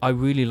 I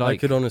really like... I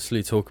could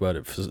honestly talk about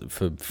it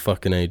for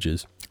fucking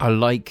ages. I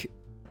like...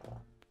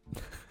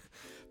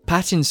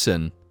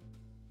 Pattinson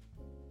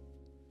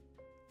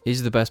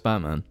is the best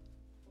Batman.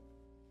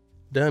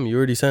 Damn, you're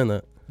already saying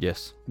that?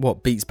 Yes.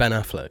 What, beats Ben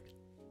Affleck?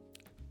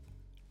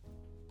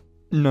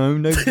 No,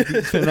 nobody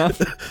beats Ben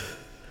Affleck.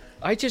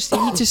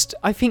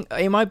 I think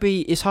it might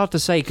be, it's hard to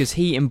say because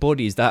he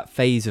embodies that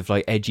phase of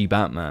like edgy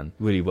Batman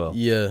really well.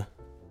 Yeah.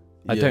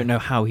 I don't know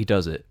how he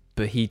does it,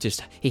 but he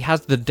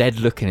has the dead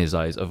look in his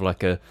eyes of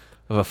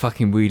a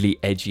fucking really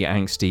edgy,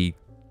 angsty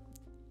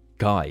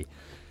guy.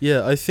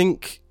 Yeah, I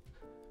think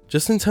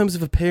just in terms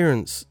of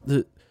appearance,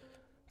 the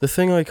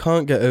thing I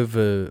can't get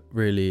over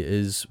really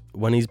is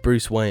when he's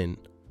Bruce Wayne.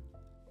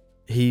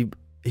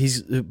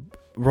 He's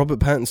Robert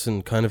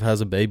Pattinson kind of has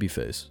a baby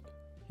face.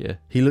 Yeah.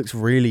 He looks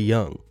really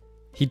young.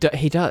 He does.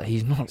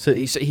 He's not. So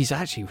he's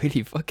actually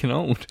really fucking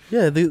old.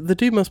 Yeah, the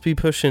dude must be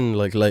pushing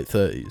like late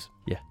 30s.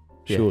 Yeah.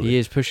 Surely. he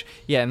is push.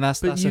 Yeah, and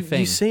that's But the thing.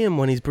 you see him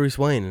when he's Bruce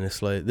Wayne, and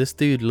it's like this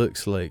dude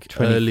looks like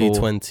 24. early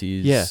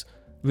 20s. Yeah.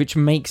 Which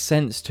makes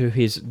sense to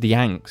the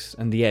angst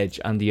and the edge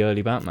and the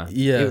early Batman.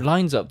 Yeah. It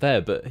lines up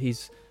there, but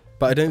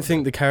But I don't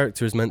think the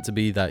character is meant to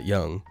be that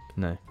young.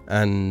 no.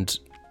 And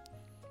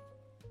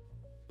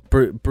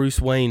Bruce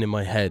Wayne in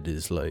my head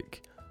is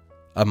like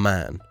a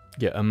man.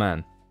 Yeah, a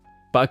man.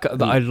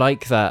 But I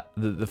like that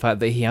the fact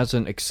that he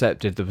hasn't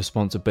accepted the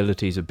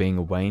responsibilities of being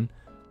a Wayne,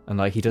 and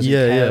like he doesn't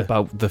care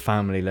about the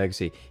family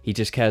legacy. He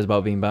just cares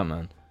about being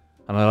Batman,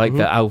 and I like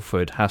that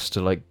Alfred has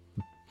to like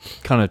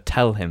kind of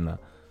tell him that.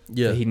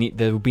 Yeah, That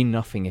there will be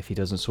nothing if he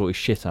doesn't sort his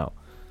shit out.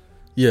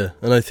 yeah,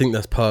 and I think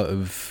that's part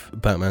of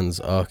Batman's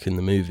arc in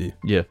the movie.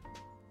 Yeah,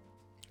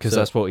 because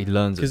that's what he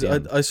learns. Because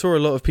I saw a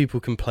lot of people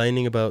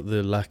complaining about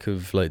the lack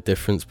of like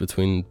difference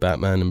between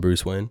Batman and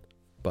Bruce Wayne.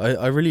 But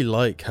I really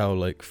like how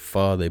like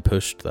far they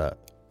pushed that.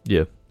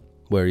 Yeah.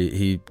 Where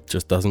he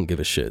just doesn't give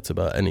a shit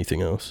about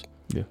anything else.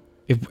 Yeah.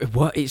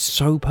 It's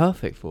so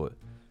perfect for it.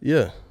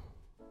 Yeah.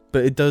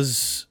 But it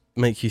does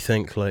make you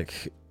think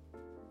like,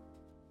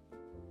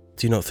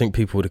 do you not think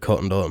people would have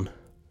cottoned on?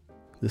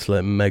 This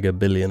like mega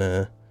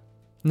billionaire.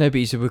 No, but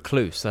he's a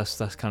recluse. That's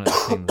kind of the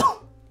thing.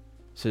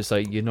 So it's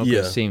like you're not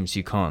going to see him, so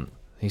you can't.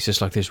 He's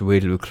just like this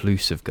really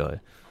reclusive guy.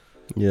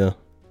 Yeah.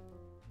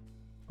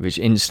 Which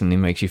instantly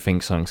makes you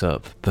think something's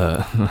up,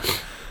 but...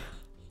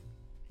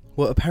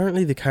 Well,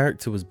 apparently the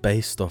character was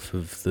based off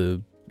of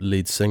the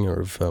lead singer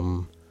of...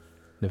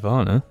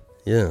 Nirvana?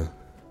 Yeah.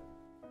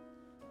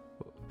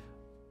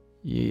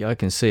 Yeah, I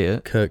can see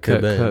it. Kurt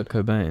Cobain. Kurt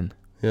Cobain.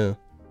 Yeah.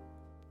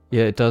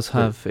 Yeah, it does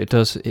have... It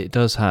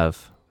does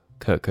have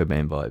Kurt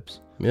Cobain vibes.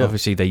 Yeah.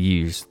 Obviously, they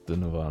used the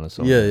Nirvana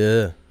song.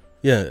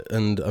 Yeah,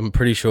 and I'm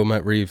pretty sure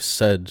Matt Reeves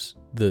said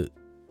that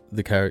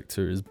the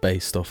character is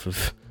based off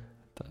of...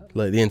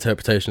 Like, the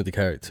interpretation of the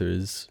character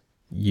is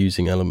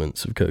using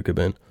elements of Kurt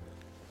Cobain.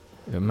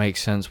 It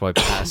makes sense why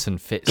Patterson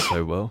fits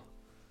so well.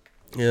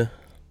 Yeah.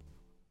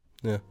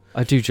 Yeah.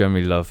 I do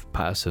generally love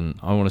Patterson.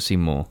 I want to see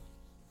more.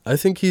 I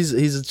think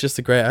he's just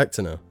a great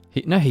actor now.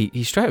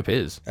 He straight up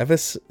is.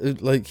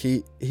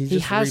 He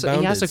has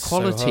a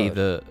quality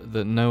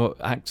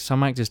that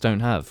some actors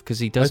don't have because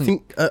he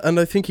doesn't.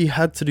 I think he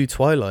had to do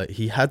Twilight.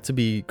 He had to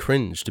be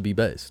cringe to be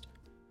based.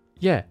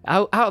 Yeah,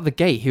 out of the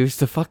gate, he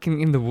was in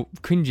the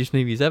cringiest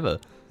movies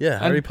ever. Yeah,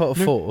 Harry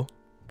Potter 4,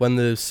 when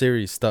the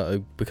series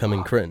started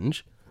becoming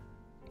cringe,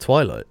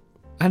 Twilight.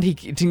 And he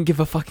didn't give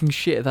a fucking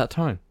shit at that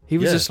time. He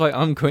was just like,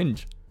 I'm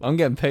cringe. I'm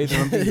getting paid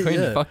and I'm being cringe.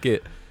 Yeah. Fuck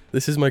it.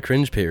 This is my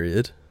cringe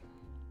period.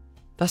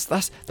 That's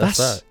that.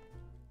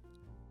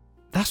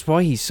 That's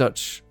why he's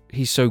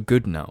so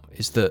good now.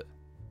 Is that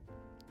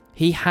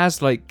he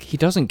has like he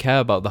doesn't care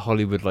about the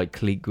Hollywood like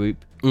clique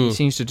group. He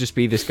seems to just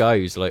be this guy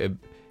who's like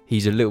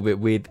he's a little bit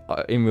weird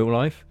in real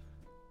life.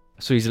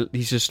 So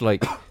he's just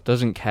like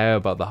doesn't care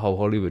about the whole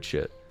Hollywood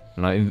shit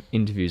and like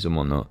interviews and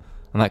whatnot,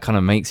 and that kind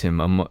of makes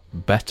him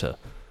better.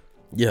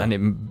 Yeah, and it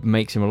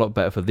makes him a lot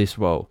better for this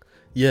role.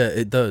 Yeah,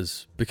 it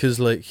does, because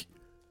like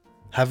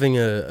having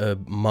a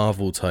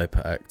Marvel type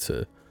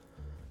actor,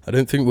 I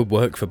don't think would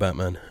work for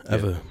Batman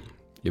ever.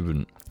 It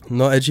wouldn't.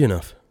 Not edgy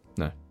enough.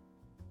 No.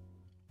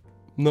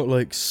 Not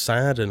like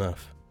sad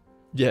enough.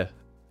 Yeah.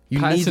 You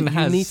Pattinson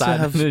has need sad to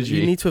have energy.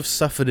 You need to have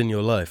suffered in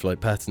your life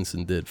like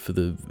Pattinson did for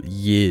the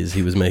years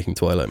he was making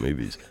Twilight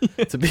movies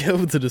to be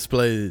able to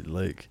display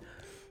like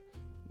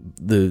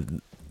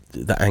the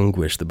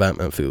anguish that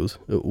Batman feels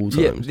at all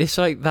times. Yeah, it's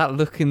like that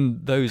look in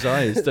those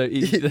eyes.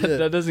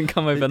 That doesn't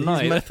come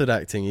overnight. He's method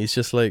acting. He's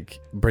just like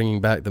bringing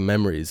back the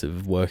memories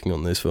of working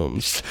on this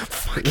film.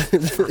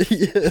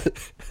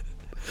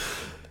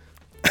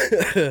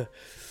 Do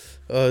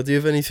you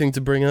have anything to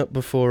bring up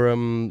before I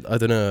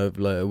don't know,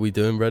 like, are we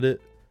doing Reddit?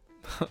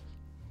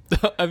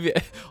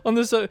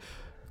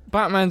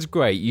 Batman's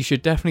great. You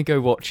should definitely go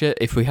watch it.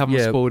 If we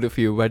haven't spoiled it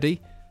for you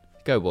already,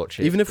 go watch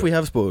it. Even if we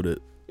have spoiled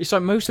it. It's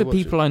like most of the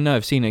people I know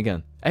have seen it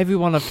again.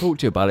 Everyone I've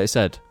talked to about it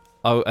said,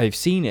 "Oh, I've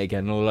seen it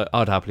again," or like,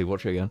 "I'd happily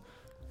watch it again."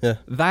 Yeah.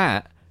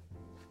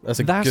 That's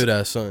a good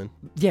ass sign.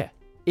 Yeah.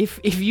 If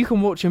you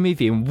can watch a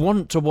movie and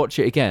want to watch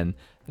it again,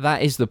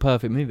 that is the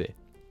perfect movie.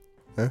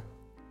 Huh?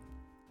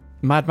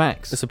 Mad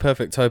Max. It's a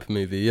perfect type of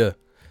movie, yeah.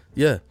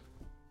 Yeah.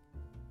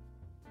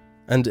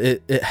 And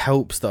it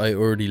helps that I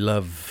already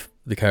love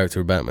the character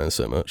of Batman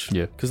so much.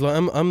 Yeah. Because like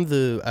I'm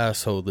the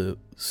asshole that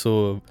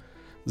saw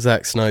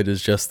Zack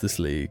Snyder's Justice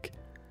League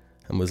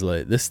and was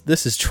like,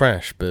 this is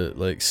trash, but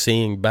like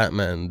seeing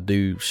Batman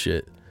do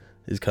shit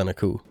is kind of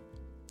cool.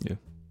 Yeah.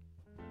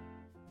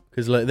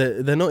 Because like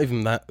they're not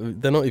even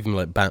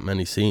like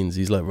Batman-y scenes.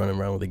 He's like running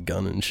around with a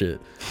gun and shit.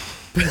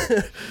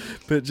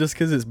 But just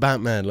because it's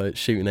Batman like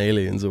shooting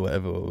aliens or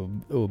whatever,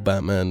 or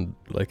Batman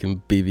like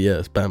in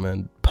BVS,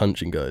 Batman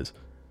punching guys,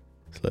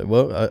 it's like,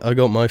 well, I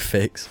got my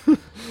fix.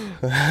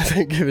 I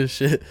don't give a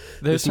shit.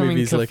 There's this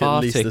movie's like at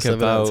least a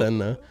 7 out of 10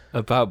 now.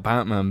 About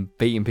Batman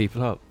beating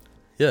people up.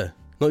 Yeah,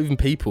 not even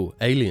people,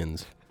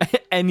 aliens.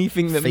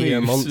 Anything that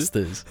Fear moves.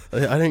 monsters.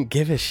 I don't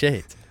give a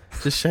shit.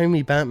 Just show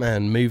me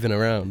Batman moving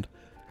around,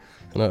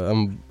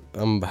 and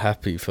I'm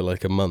happy for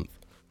like a month.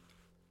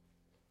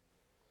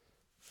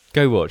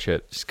 Go watch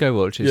it. Just go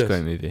watch it. It's a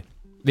great movie.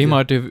 We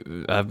might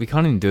do. We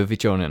can't even do a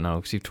video on it now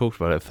because you've talked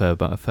about it for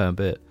about a fair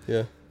bit.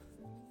 Yeah.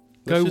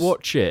 Go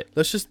watch it.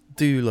 Let's just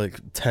do like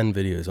 10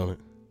 videos on it.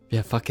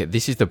 Yeah, fuck it.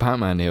 This is the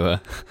Batman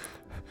era.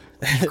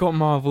 You've got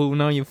Marvel,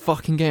 now you're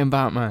fucking getting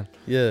Batman.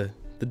 Yeah,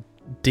 the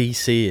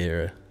DC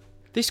era.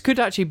 This could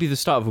actually be the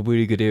start of a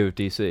really good era of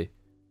DC.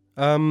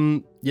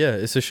 Yeah,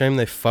 it's a shame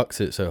they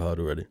fucked it so hard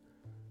already.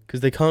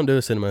 Because they can't do a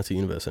cinematic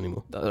universe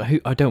anymore.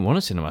 I don't want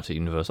a cinematic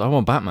universe. I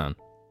want Batman.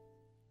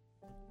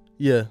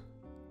 Yeah.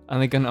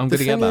 And I'm gonna get Batman. The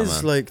thing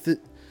is, like,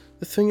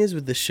 the thing is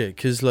with this shit,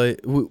 because,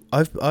 like,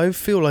 I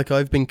feel like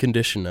I've been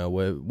conditioned now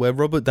where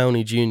Robert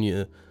Downey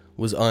Jr.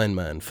 was Iron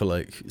Man for,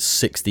 like,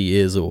 60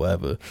 years or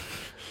whatever.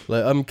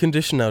 Like, I'm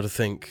conditioned now to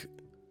think,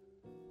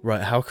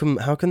 right, how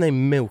can they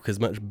milk as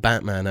much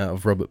Batman out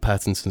of Robert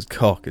Pattinson's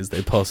cock as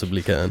they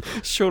possibly can?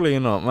 Surely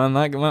not, man.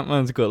 That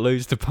man's got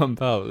loads to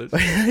pump out.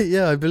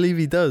 Yeah, I believe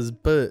he does.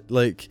 But,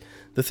 like,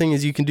 the thing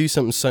is, you can do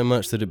something so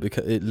much that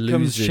it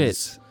loses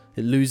shit.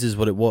 It loses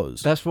what it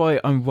was. That's why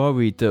I'm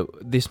worried that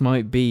this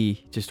might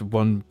be just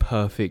one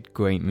perfect,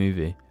 great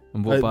movie.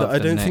 And what about I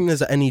don't think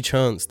there's any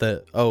chance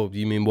that... Oh,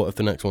 you mean what if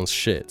the next one's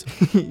shit?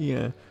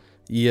 Yeah.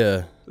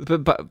 Yeah.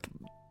 But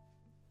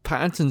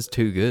Pattinson's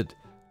too good.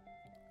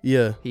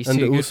 Yeah. He's and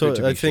too good also, for it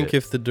to be I think shit.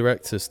 if the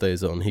director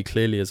stays on, he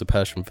clearly has a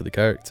passion for the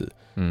character.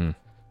 Mm.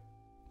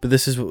 But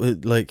this is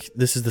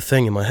the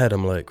thing in my head.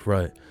 I'm like,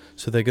 right,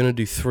 so they're going to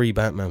do 3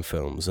 Batman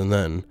films, and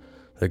then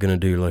they're going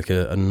to do like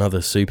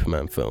another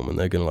Superman film, and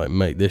they're going to like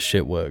make this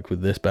shit work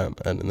with this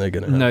Batman, and they're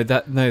going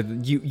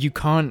to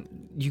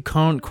you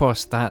can't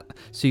cross that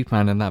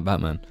Superman and that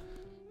Batman.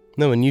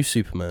 No, a new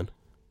Superman.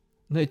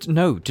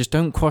 No, just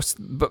don't cross.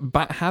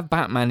 But have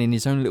Batman in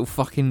his own little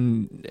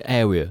fucking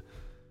area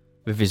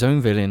with his own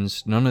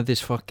villains. None of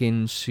this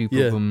fucking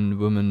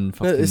woman.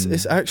 Fucking. No,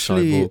 it's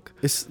actually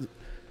cyborg.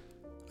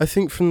 I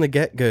think from the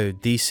get-go,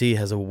 DC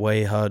has a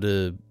way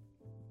harder,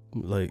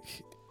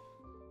 like,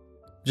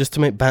 just to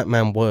make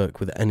Batman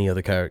work with any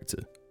other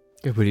character.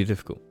 It's really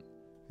difficult.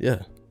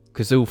 Yeah.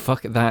 Because they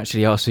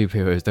actually are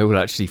superheroes. They're all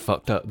actually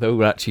fucked up. They're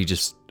all actually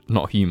just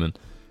not human.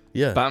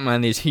 Yeah.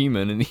 Batman is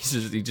human and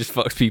he just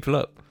fucks people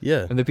up.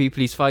 Yeah. And the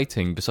people he's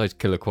fighting, besides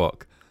Killer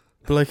Croc.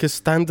 But like a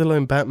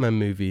standalone Batman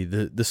movie,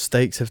 the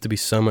stakes have to be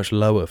so much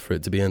lower for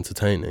it to be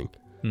entertaining.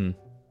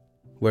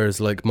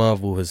 Whereas like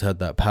Marvel has had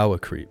that power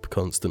creep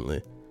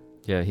constantly.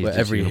 Yeah, he's where just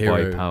every gonna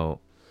hero wipe out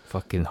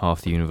fucking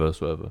half the universe,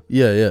 whatever.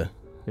 Yeah.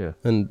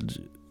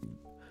 And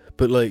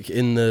but like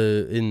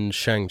in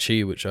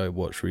Shang-Chi, which I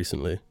watched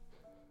recently,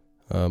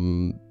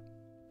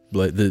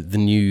 like the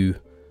new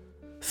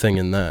thing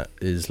in that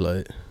is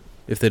like,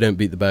 if they don't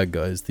beat the bad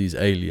guys, these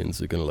aliens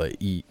are gonna like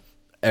eat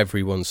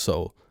everyone's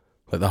soul,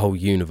 like the whole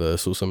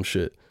universe or some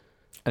shit.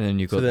 And then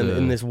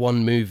in this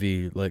one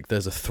movie, like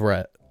there's a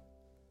threat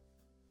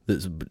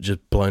that's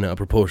just blown out of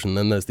proportion.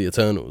 Then there's the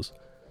Eternals,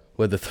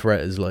 where the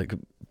threat is like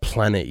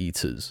planet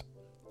eaters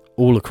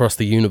all across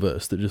the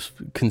universe that just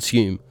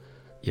consume.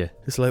 Yeah.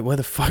 It's like, where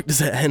the fuck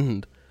does it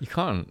end? You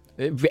can't.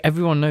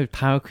 Everyone knows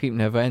power creep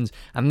never ends.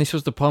 And this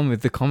was the problem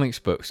with the comics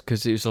books,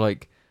 because it was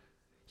like,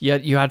 you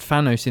had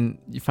Thanos, and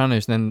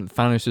then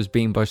Thanos was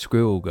beaten by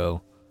Squirrel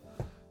Girl.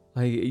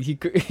 Like, you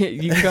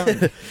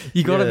can't.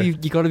 You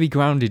gotta be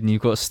grounded, and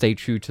you've got to stay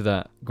true to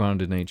that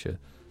grounded nature.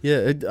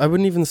 Yeah, I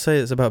wouldn't even say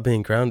it's about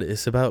being grounded.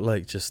 It's about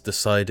like just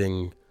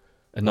deciding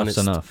enough's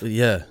enough.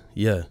 Yeah.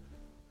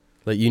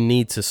 Like you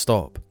need to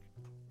stop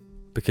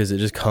because it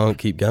just can't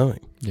keep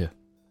going. Yeah.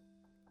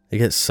 It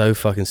gets so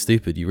fucking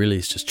stupid. You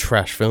release just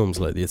trash films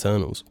like The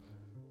Eternals.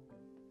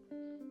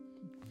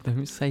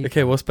 Don't say.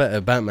 Okay, what's better,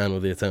 Batman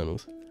or The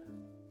Eternals?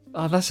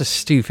 Oh, that's a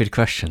stupid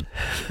question.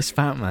 It's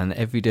Batman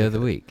every day of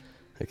the week.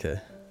 Okay.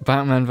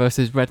 Batman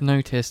versus Red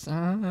Notice.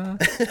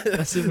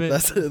 That's a bit.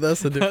 that's a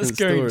different that's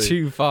going story.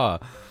 too far.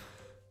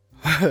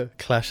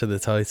 Clash of the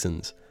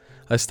Titans.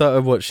 I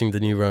started watching the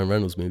new Ryan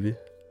Reynolds movie.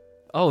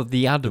 Oh,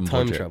 the Adam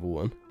Time Project. travel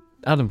one.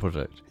 Adam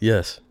Project.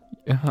 Yes.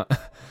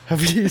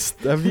 Have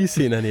you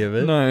seen any of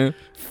it? No.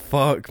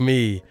 Fuck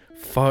me.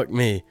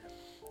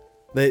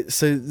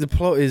 So the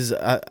plot is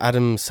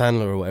Adam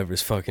Sandler or whatever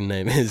his fucking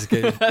name is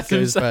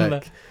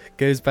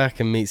goes back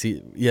and meets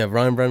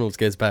Ryan Reynolds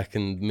goes back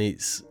and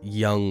meets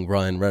young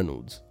Ryan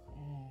Reynolds.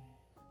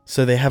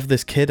 So they have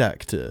this kid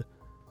actor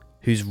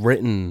who's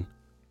written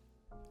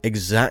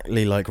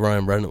exactly like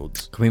Ryan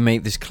Reynolds. Can we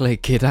make this clear?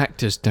 Kid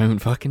actors don't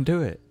fucking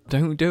do it.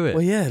 Don't do it.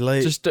 Well, yeah,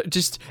 like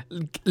just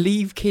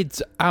leave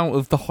kids out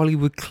of the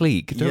Hollywood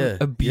clique.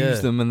 Don't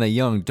abuse them when they're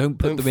young. Don't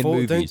put them in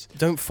movies.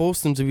 Don't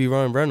force them to be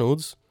Ryan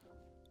Reynolds.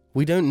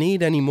 We don't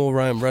need any more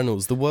Ryan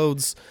Reynolds. The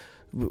world's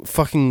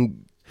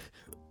fucking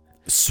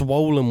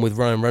swollen with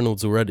Ryan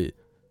Reynolds already.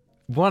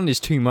 One is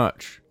too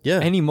much. Yeah.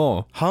 Any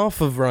more?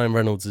 Half of Ryan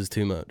Reynolds is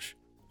too much.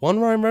 One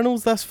Ryan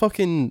Reynolds, that's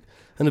fucking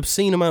an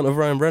obscene amount of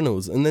Ryan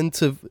Reynolds. And then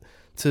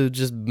to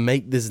just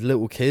make this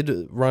little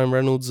kid Ryan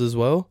Reynolds as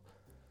well.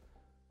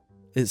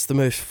 It's the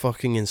most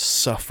fucking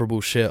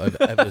insufferable shit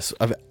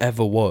I've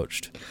ever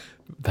watched.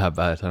 That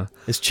bad, huh?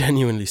 It's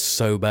genuinely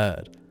so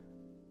bad.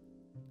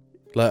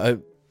 Like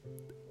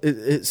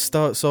it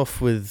starts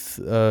off with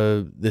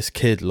this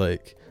kid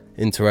like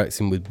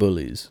interacting with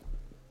bullies,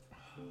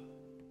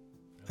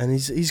 and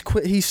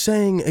he's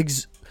saying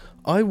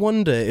I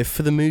wonder if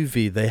for the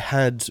movie they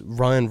had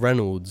Ryan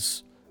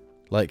Reynolds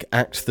like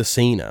act the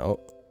scene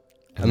out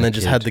and then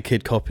just had the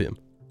kid copy him.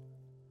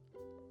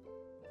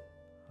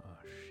 Oh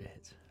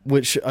shit.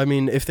 Which, I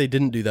mean, if they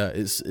didn't do that,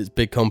 it's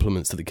big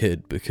compliments to the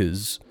kid,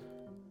 because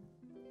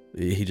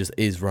he just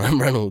is Ryan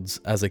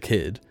Reynolds as a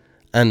kid,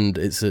 and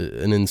it's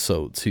an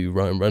insult to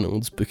Ryan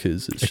Reynolds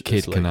because it's a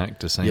kid like, can act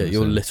the same. Yeah,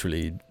 you're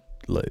literally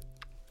like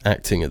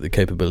acting at the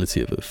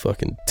capability of a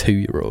fucking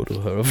 2-year-old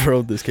or however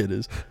old this kid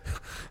is.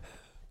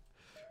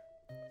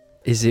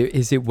 Is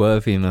it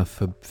worthy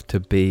enough to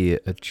be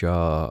a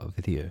Jar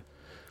video?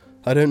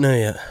 I don't know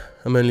yet.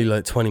 I'm only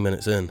like 20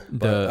 minutes in.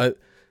 But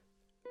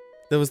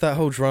there was that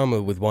whole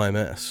drama with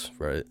YMS,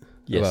 right?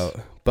 Yes.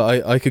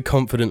 But I could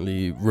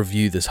confidently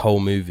review this whole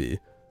movie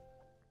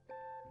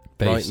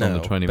based on the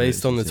 20 minutes.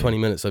 Based on the 20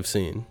 minutes I've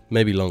seen,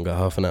 maybe longer,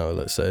 half an hour,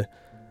 let's say,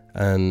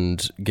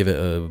 and give it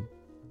a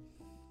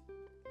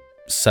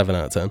 7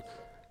 out of 10.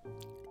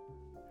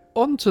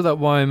 On to that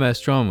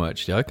YMS drama,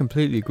 actually, I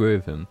completely agree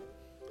with him.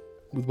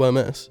 With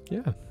YMS?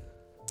 Yeah.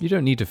 You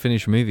don't need to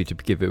finish a movie to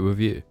give it a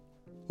review.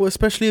 Well,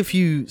 especially if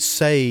you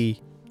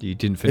say... You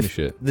didn't finish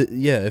it.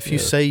 If you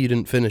say you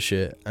didn't finish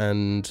it,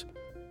 and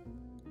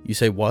you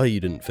say why you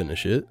didn't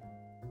finish it...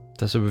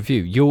 That's a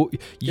review.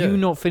 You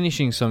not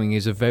finishing something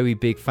is a very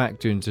big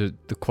factor into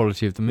the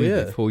quality of the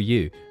movie for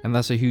you. And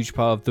that's a huge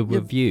part of the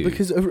review.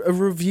 Because a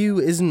review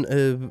isn't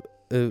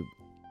a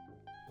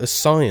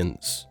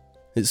science.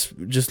 It's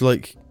just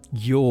like...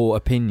 Your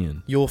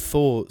opinion. Your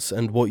thoughts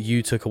and what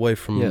you took away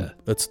from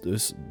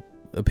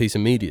a piece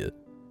of media.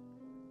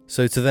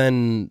 So to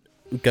then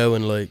go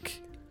and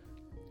like...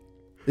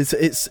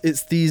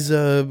 It's these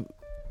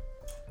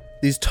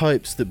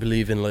types that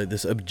believe in like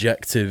this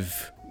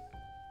objective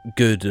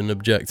good and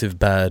objective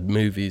bad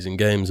movies and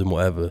games and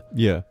whatever.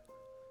 Yeah.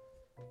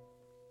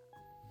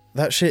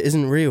 That shit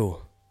isn't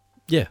real.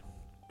 Yeah.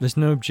 There's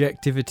no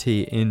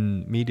objectivity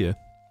in media.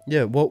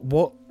 Yeah,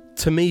 what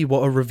to me,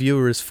 what a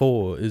reviewer is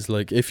for is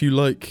like, if you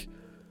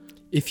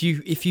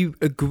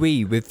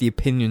agree with the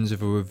opinions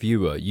of a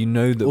reviewer, you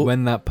know that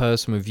when that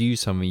person reviews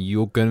something,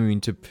 you're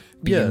going to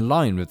be in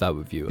line with that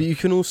reviewer. But you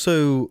can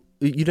also,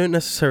 you don't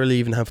necessarily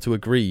even have to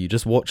agree. You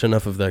just watch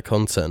enough of their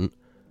content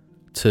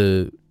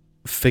to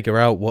figure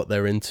out what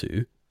they're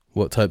into,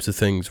 what types of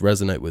things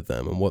resonate with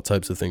them, and what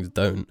types of things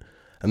don't.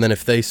 And then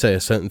if they say a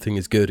certain thing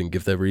is good and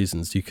give their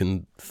reasons, you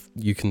can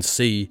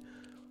see,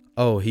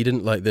 oh, he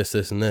didn't like this,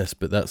 this, and this,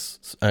 but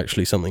that's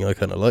actually something I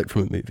kind of like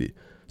from a movie,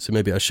 so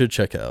maybe I should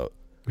check it out.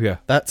 Yeah.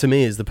 That, to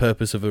me, is the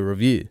purpose of a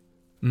review.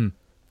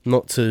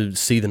 Not to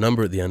see the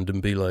number at the end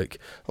and be like,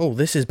 oh,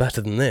 this is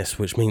better than this,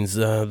 which means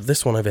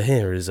this one over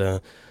here is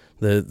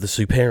the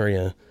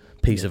superior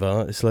piece of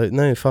art. It's like,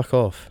 no, fuck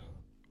off.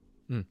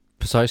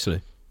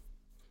 Precisely.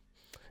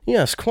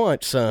 Yes,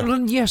 quite, sir.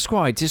 Yes,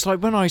 quite. It's like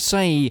when I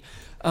say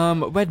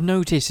Red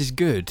Notice is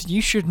good,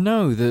 you should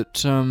know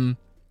that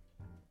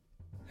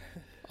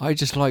I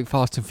just like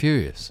Fast and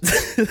Furious.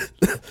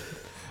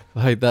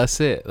 Like, that's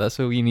it. That's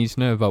all you need to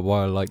know about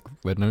why I like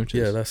Red Notice.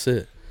 Yeah, that's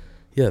it.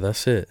 Yeah,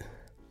 that's it.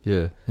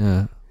 Yeah.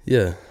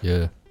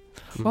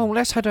 Well,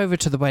 let's head over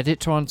to the Reddit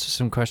to answer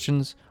some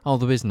questions. Oh,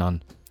 there is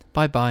none.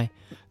 Bye-bye.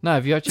 No,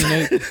 have you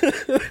actually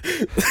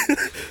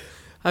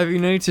have you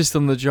noticed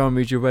on the Jar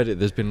Media Reddit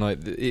there's been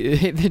like...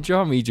 The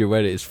Jar Media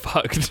Reddit is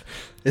fucked.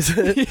 Is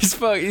it? It's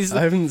fucked.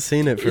 I haven't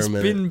seen it for a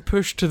minute. It's been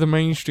pushed to the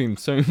mainstream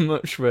so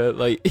much where,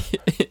 like...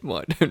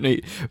 I don't know.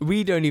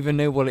 We don't even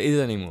know what it is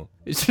anymore.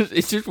 It's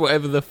just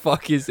whatever the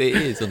fuck it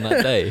is on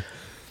that day.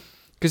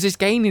 Because it's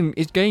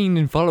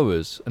gaining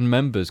followers and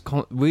members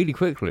really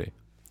quickly.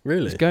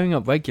 Really? It's going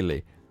up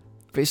regularly.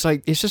 But it's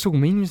like, it's just all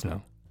memes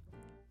now.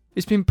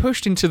 It's been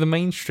pushed into the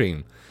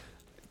mainstream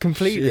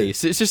completely.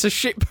 So it's just a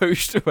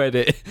shitpost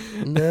Reddit.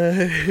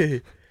 No.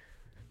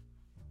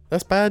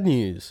 That's bad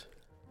news.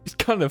 It's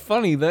kind of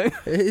funny though.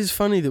 It is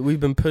funny that we've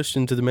been pushed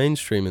into the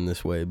mainstream in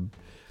this way.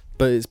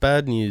 But it's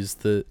bad news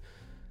that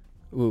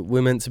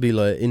we're meant to be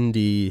like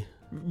indie...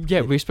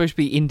 Yeah, we're supposed to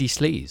be indie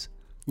sleaze.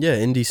 Yeah,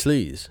 indie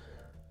sleaze.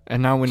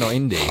 And now we're not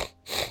indie.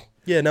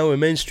 Yeah, now we're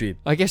mainstream.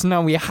 I guess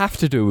now we have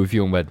to do a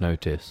review on Red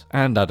Notice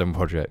and Adam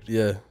Project.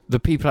 Yeah. The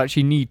people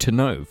actually need to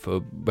know for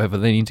whether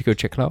they need to go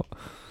check it out.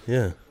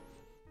 Yeah.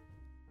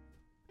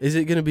 Is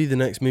it going to be the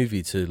next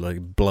movie to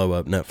like blow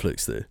up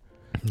Netflix though?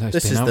 No,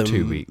 it's been out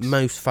 2 weeks.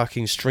 Most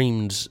fucking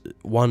streamed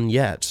one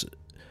yet.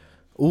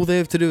 All they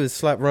have to do is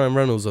slap Ryan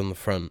Reynolds on the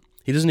front.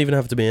 He doesn't even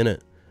have to be in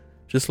it.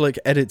 Just like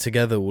edit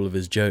together all of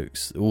his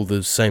jokes, all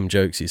the same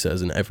jokes he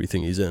says in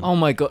everything he's in. Oh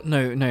my god, no!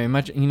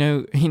 Imagine,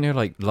 you know,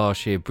 like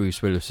last year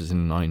Bruce Willis was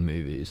in 9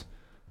 movies.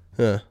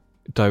 Yeah.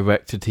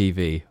 Direct to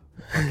TV.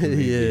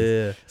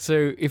 Yeah.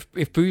 So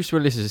if Bruce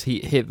Willis has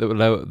hit the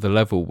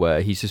level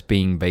where he's just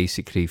being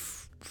basically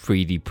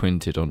 3D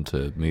printed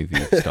onto movie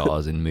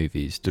stars in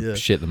movies to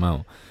shit them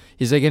out,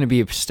 is there going to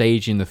be a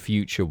stage in the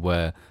future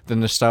where the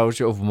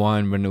nostalgia of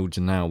Ryan Reynolds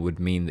now would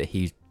mean that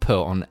he's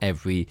put on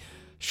every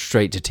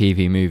straight to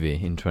TV movie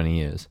in 20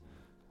 years.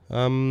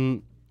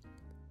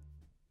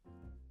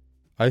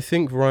 I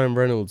think Ryan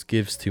Reynolds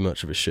gives too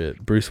much of a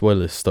shit. Bruce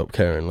Willis stopped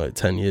caring like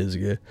 10 years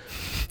ago.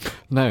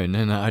 No,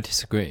 I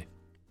disagree.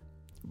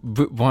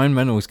 Ryan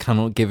Reynolds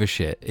cannot give a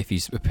shit if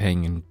he's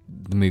appearing in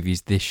the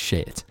movies this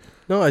shit.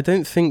 No, I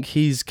don't think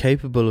he's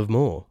capable of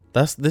more.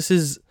 That's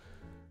the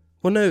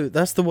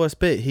worst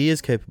bit. He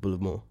is capable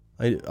of more.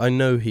 I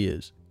know he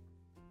is.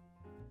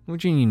 What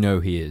do you know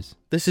he is?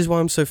 This is why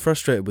I'm so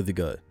frustrated with the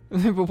guy.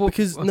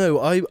 Because,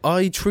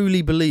 I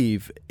truly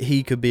believe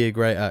he could be a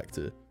great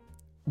actor.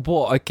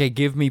 What? Okay,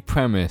 give me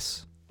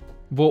premise.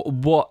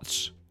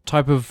 What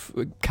type of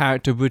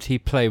character would he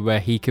play where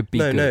he could be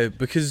good? No,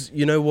 because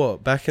you know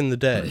what? Back in the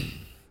day,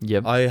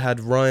 yep. I had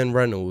Ryan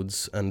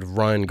Reynolds and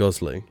Ryan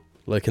Gosling,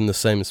 like, in the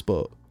same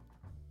spot.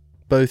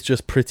 Both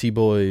just pretty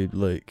boy,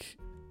 like,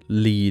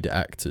 lead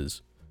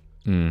actors.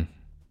 Mm.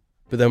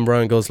 But then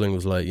Ryan Gosling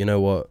was like, you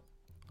know what?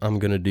 I'm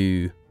going to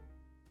do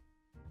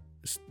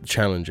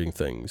challenging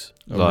things.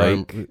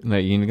 No,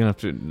 you're gonna have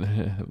to.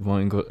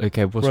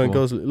 Okay, what's Ryan more?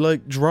 Gosling,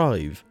 like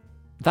Drive.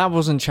 That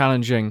wasn't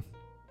challenging.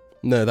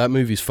 No, that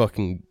movie's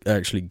fucking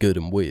actually good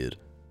and weird.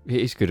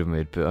 It is good and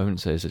weird, but I wouldn't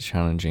say it's a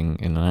challenging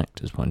in an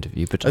actor's point of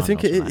view. But I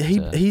think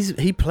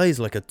he plays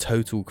like a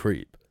total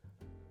creep.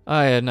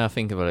 Oh yeah, now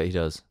think about it, he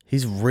does.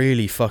 He's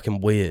really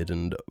fucking weird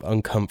and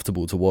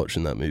uncomfortable to watch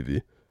in that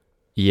movie.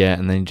 Yeah,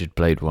 and then he did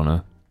Blade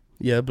Runner.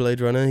 Yeah, Blade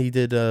Runner. He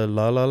did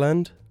La La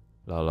Land.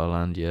 La La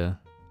Land, yeah.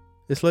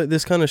 It's like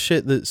this kind of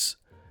shit that's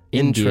Indie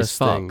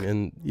interesting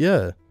and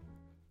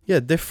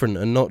different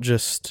and not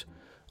just,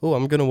 oh,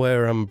 I'm gonna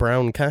wear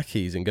brown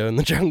khakis and go in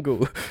the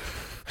jungle.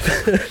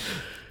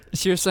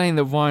 So you're saying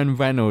that Ryan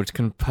Reynolds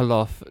can pull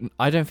off?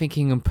 I don't think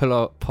he can pull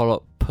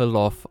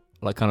off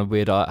like kind of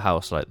weird art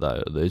house like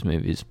that. Those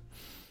movies,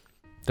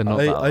 they're not.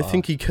 I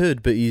think he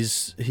could, but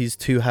he's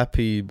too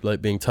happy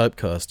like being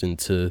typecast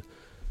into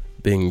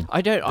being.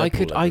 I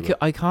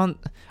can't.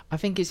 I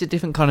think it's a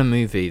different kind of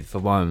movie for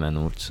Ryan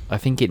Reynolds. I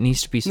think it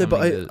needs to be something.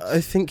 No, but I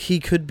think he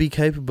could be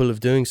capable of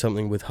doing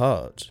something with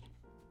heart.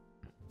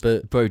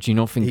 But bro, do you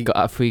not think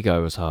Free Guy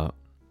was heart?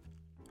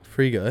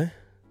 Free Guy?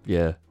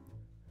 Yeah,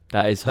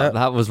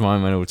 that was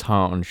Ryan Reynolds'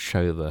 heart on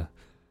shoulder.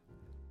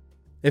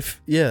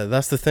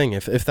 That's the thing.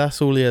 If that's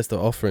all he has to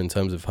offer in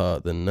terms of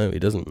heart, then no, he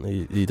doesn't.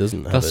 He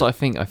doesn't. That's what I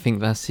think. I think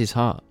that's his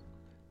heart.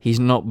 He's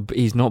not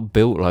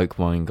built like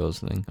Ryan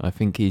Gosling. I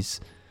think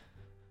he's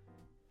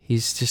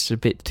just a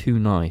bit too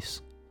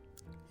nice.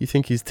 You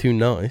think he's too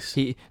nice?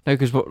 No,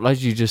 because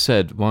like you just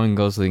said, Ryan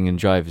Gosling in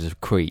Drive is a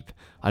creep.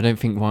 I don't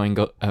think why?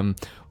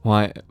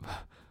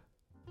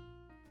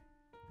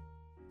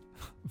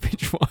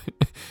 Which one?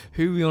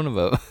 Who are we on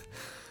about?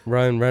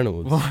 Ryan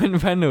Reynolds. Ryan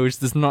Reynolds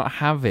does not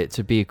have it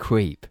to be a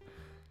creep.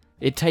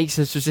 It takes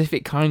a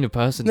specific kind of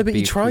person to be a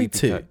creep. No, but he tried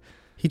to.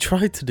 He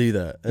tried to do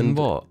that. And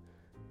what?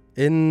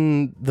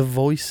 In The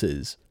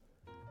Voices.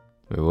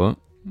 Wait, what?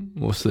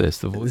 What's this?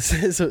 The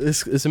Voices?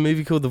 It's a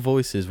movie called The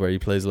Voices where he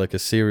plays like a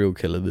serial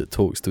killer that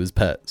talks to his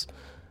pets.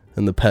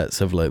 And the pets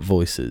have like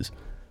voices.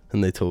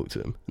 And they talk to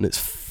him. And it's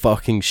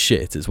fucking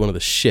shit. It's one of the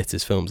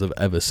shittest films I've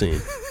ever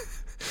seen.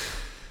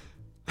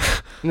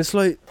 And it's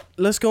like,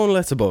 let's go on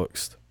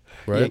Letterboxd.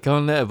 Right? Yeah, go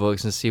on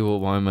Letterboxd and see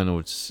what Ryan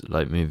Reynolds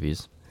like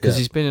movies. Because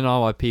he's been in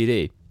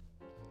R.I.P.D.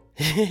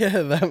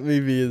 Yeah, that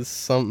movie is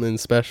something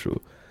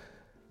special.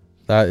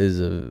 That is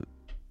a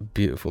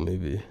beautiful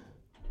movie.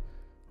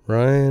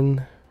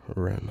 Ryan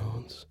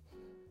Reynolds.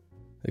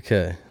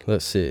 Okay,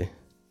 let's see.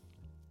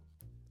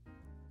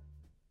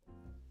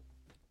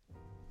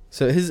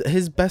 So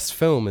his best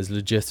film is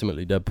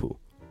legitimately Deadpool.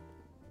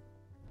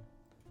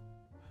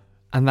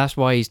 And that's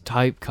why he's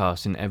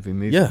typecast in every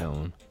movie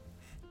film.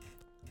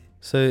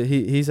 So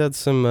he's had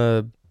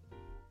some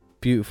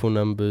beautiful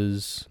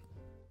numbers.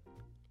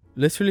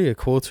 Literally a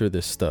quarter of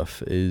this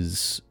stuff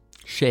is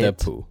shit.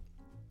 Deadpool.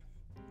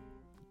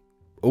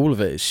 All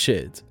of it is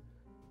shit.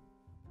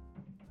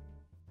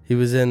 He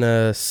was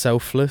in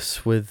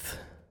Selfless with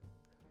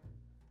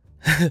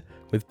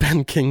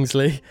Ben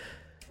Kingsley.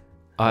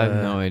 I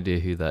have no idea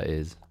who that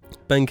is.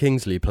 Ben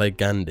Kingsley played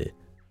Gandhi.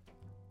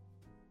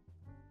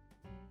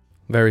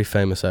 Very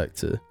famous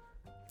actor.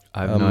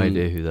 I have no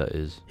idea who that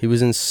is. He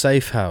was in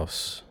Safe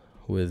House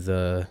with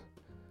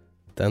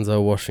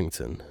Denzel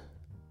Washington.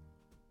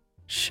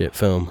 Shit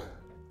film.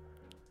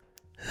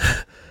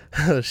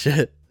 Oh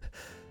shit.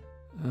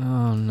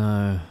 Oh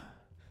no.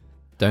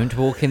 Don't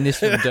walk in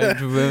this room, don't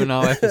ruin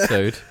our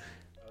episode.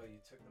 Oh, you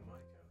took the mic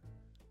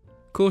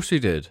out. Of course we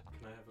did.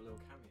 Can I have a little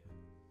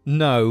cameo?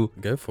 No.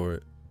 Go for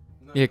it.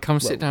 No. Yeah, come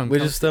sit down. We're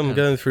just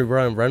going through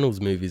Ryan Reynolds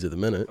movies at the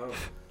minute. Oh,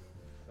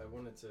 I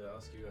wanted to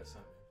ask you guys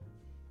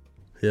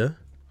something. Yeah?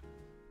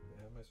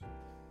 Yeah,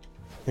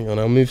 hang on,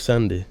 I'll move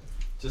Sandy.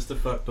 Just a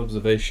fact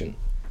observation.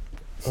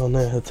 Oh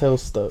no, her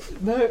tail's stuck.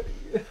 No.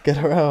 Get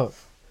her out.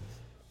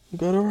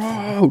 Get her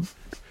out.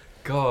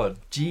 God,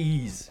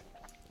 jeez.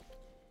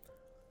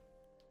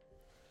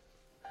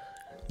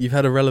 You've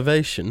had a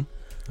revelation?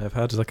 I've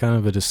had a kind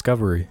of a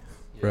discovery.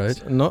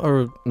 Right. Not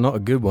a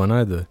good one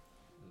either.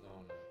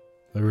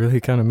 A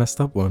really kind of messed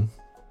up one.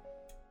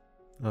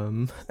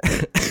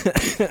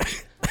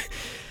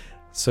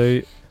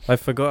 So I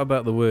forgot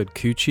about the word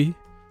coochie.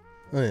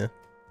 Oh yeah.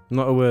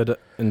 Not a word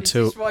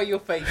until. Is this why you're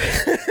faking?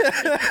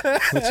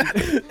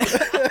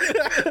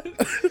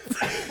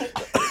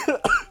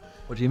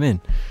 What do you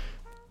mean?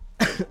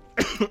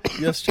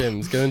 Yes,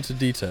 James. Go into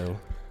detail.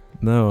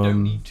 No, No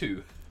need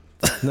to.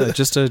 no,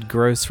 just a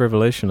gross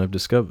revelation I've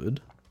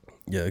discovered.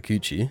 Yeah,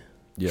 coochie.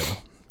 Yeah,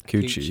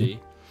 coochie.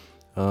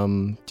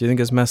 Do you think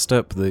it's messed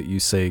up that you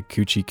say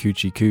coochie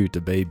coochie coo to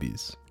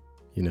babies?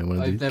 You know, one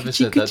of I've these. never Coochie,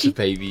 said that to coochie.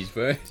 babies,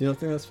 bro. Do you not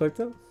think that's fucked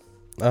up?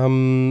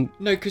 No,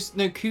 because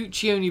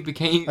coochie only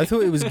became. I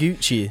thought it was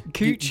Gucci.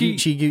 Coochie.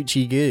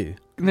 Gucci goo.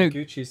 No,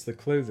 Gucci's the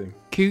clothing.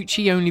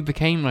 coochie only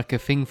became like a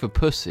thing for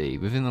pussy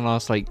within the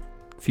last like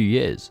few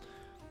years.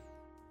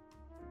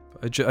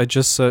 I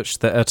just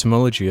searched the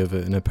etymology of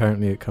it, and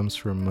apparently it comes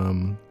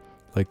from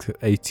like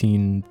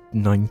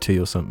 1890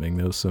 or something.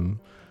 There was some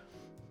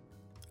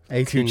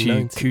coochie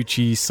 1890.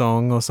 coochie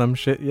song or some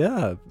shit.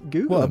 Yeah,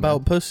 Google. What it, about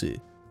man. pussy?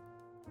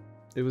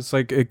 It was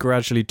like it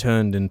gradually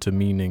turned into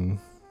meaning.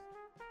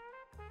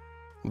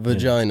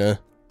 Vagina.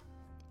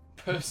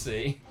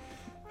 Pussy.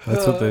 I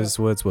thought those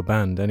words were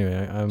banned.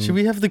 Anyway, Should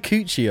we have the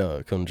coochie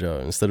arc on jar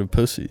instead of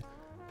pussy?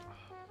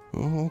 Oh,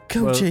 Well,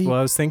 coochie.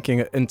 I was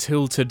thinking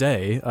until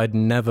today, I'd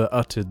never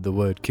uttered the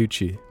word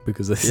coochie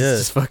because this Yeah.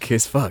 is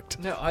it's fucked.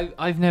 No,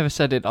 I've never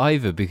said it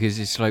either because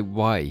it's like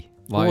why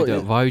What?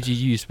 why would you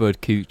use the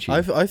word coochie?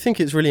 I think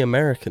it's really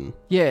American.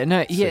 Yeah,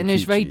 no, So yeah, and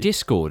it's very coochie.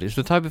 Discord. It's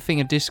the type of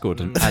thing a Discord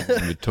and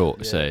admin would talk.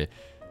 Yeah. So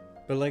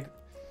But like,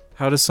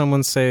 how does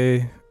someone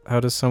say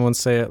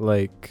it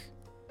like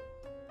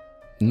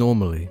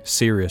normally,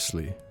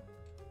 seriously,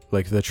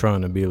 like they're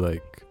trying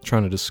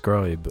to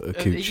describe a are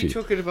you coochie?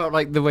 talking about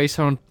like the way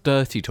someone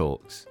dirty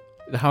talks?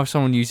 How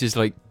someone uses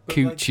like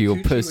coochie or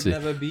pussy?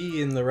 would never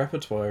be in the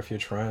repertoire if you're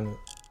trying.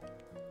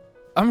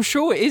 I'm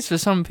sure it is for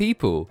some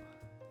people.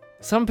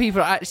 Some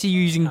people are actually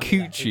using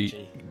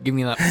coochie. Give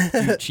me that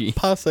coochie.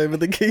 Pass over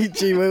the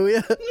coochie, will we?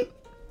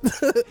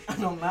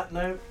 And on that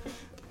note,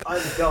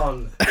 I'm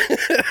gone.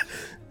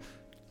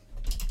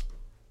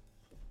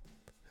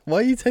 Why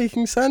are you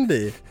taking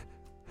Sandy?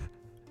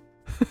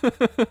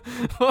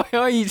 Why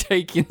are you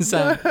taking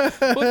Sam? What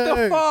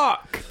the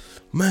fuck?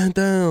 Man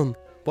down.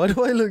 Why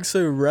do I look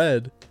so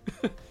red?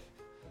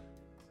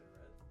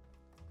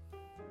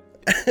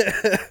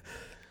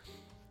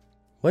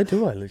 Why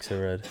do I look so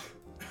red?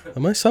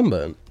 Am I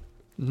sunburnt?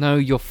 No,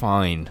 you're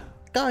fine.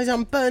 Guys,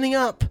 I'm burning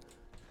up.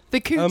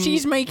 The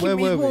coochie's where making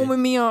me were we?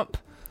 warming me up.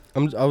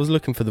 I was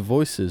looking for the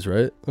voices,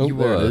 right? Oh, You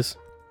there were. it is.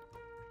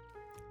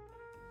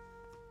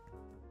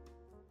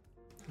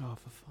 Oh,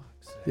 for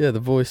fuck's sake. Yeah, the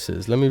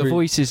voices. Let me The read.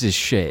 voices is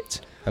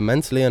shit. A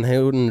mentally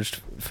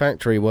unhinged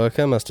factory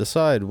worker must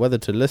decide whether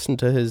to listen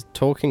to his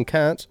talking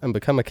cat and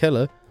become a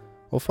killer,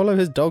 or follow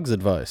his dog's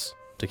advice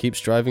to keep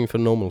striving for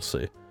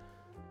normalcy.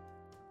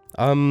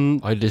 I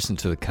listened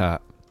to the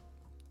cat.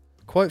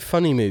 Quite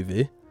funny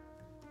movie.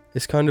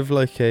 It's kind of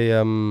like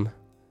a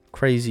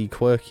crazy,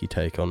 quirky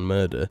take on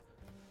murder.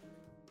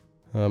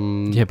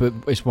 Yeah, but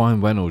it's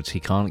Ryan Reynolds.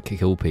 He can't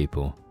kill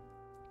people.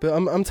 But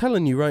I'm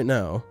telling you right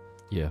now,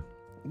 Yeah.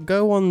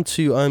 go on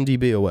to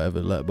IMDb or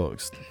whatever,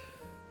 Letterboxd.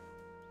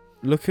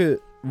 Look at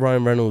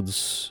Ryan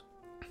Reynolds'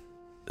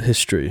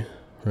 history,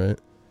 right?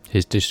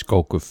 His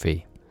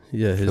discography,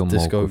 Yeah, his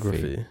Filmography.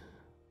 discography.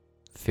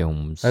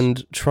 films.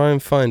 And try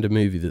and find a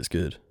movie that's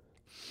good.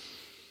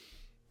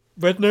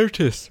 Red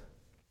Notice.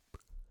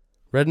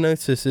 Red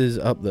Notice is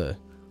up there.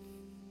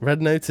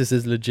 Red Notice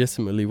is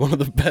legitimately one of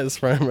the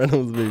best Ryan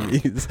Reynolds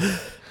movies.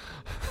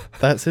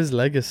 That's his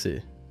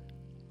legacy.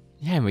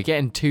 Yeah, and we're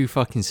getting 2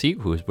 fucking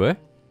sequels, bro.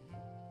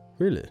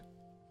 Really?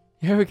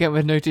 Yeah, we're getting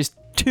Red Notice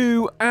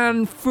 2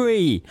 and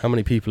 3. How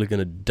many people are going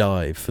to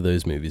die for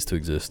those movies to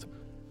exist?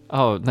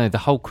 Oh, no, the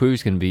whole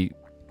crew's going to be...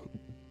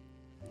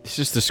 It's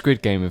just the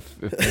Squid Game of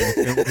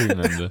film crew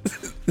member.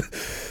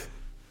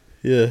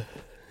 Yeah.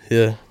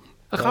 Yeah.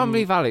 I can't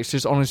believe Alex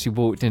just honestly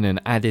walked in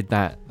and added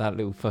that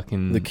little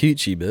fucking... The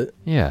coochie bit.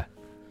 Yeah.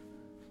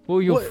 What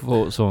are your What?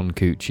 thoughts on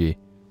coochie?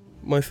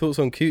 My thoughts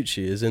on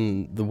coochie is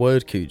in the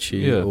word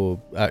coochie Yeah.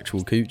 or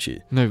actual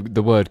coochie. No,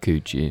 the word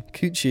coochie.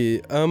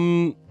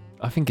 Coochie,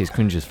 I think it's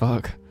cringe as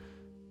fuck.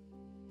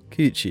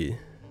 coochie.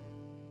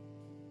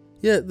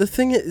 Yeah, the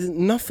thing is,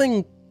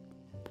 nothing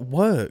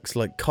works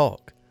like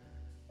cock.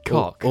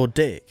 Cock. Or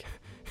dick.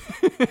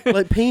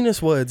 Like,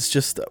 penis words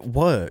just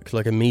work,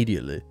 like,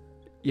 immediately.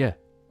 Yeah.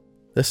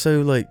 They're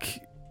so,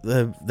 like,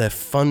 they're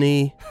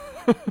funny.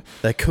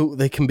 They're cool.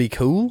 They can be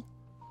cool.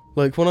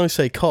 Like, when I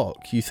say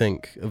cock, you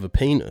think of a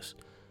penis,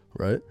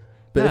 right?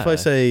 But if I No.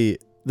 say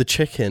the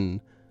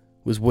chicken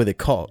was with a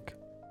cock,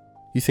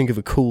 you think of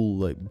a cool,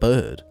 like,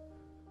 bird.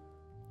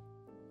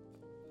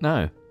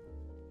 No.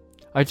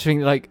 I just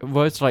think, like,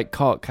 words like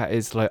cock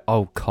is like,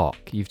 oh, cock.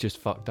 You've just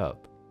fucked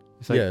up.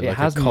 It's like, Yeah, it like a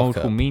has cock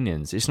multiple up.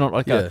 meanings. It's not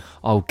like Yeah.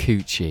 oh,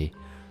 coochie.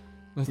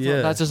 That's not-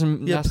 Yeah. that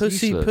doesn't... Yeah, that's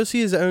pussy. useless. Pussy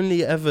is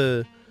only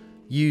ever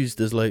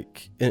used as,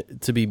 like,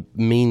 to be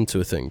mean to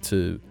a thing,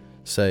 to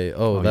say,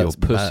 "Oh, Oh, that's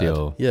you're pussy, bad."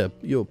 or- Yeah,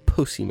 you're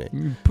pussy, mate.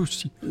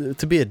 Pussy.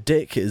 To be a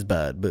dick is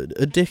bad, but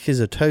a dick is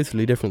a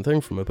totally different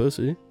thing from a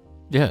pussy.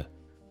 Yeah.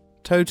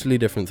 Totally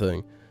different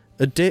thing.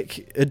 A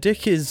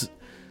dick is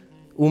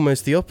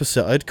almost the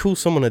opposite. I'd call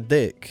someone a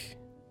dick.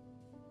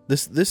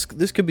 This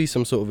could be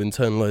some sort of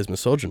internalized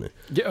misogyny.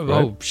 Yeah. Right?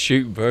 Oh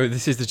shoot, bro!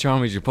 This is the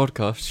Charm Major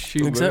podcast.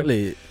 Shoot,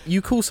 Exactly.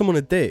 You call someone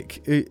a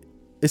dick.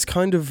 It's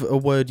kind of a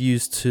word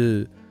used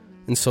to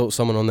insult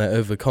someone on their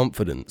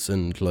overconfidence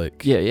and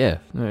like. Bro. Yeah.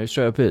 No, it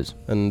straight up is.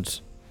 And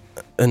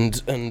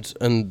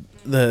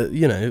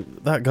the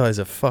that guy's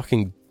a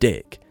fucking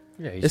dick.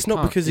 Yeah. It's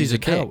not because he's a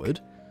dick. coward.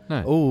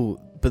 No. Oh,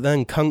 but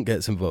then cunt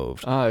gets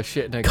involved. Oh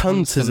shit! No.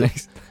 Cunt is the a-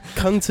 next-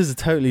 Cunt is a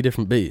totally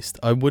different beast.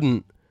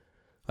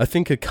 I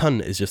think a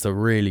cunt is just a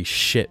really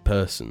shit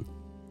person,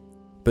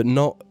 but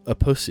not a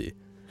pussy.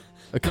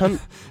 A cunt.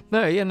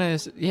 No. Yeah. No.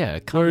 Yeah.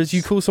 Whereas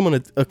you cunts- call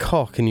someone a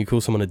cock and you call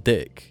someone a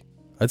dick,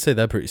 I'd say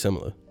they're pretty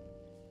similar,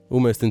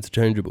 almost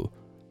interchangeable.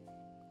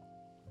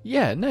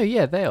 Yeah. No.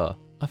 Yeah. They are.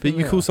 I But think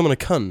you they call are. someone a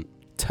cunt,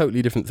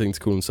 totally different thing to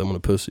calling someone a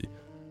pussy.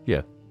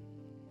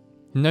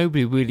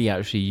 Nobody really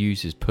actually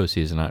uses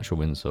pussy as an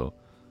actual insult.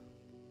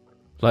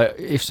 Like,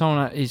 if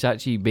someone is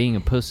actually being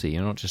a pussy,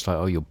 you're not just like,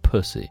 oh, you're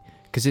pussy.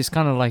 Because it's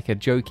kind of like a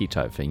jokey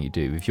type thing you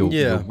do with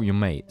your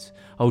mates.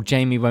 Oh,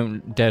 Jamie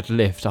won't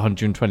deadlift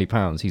 120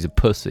 pounds. He's a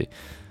pussy.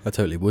 I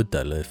totally would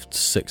deadlift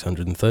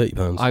 630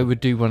 pounds. I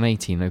would do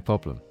 180, no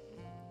problem.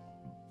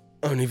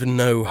 I don't even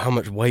know how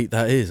much weight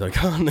that is. I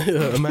can't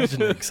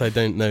imagine it because I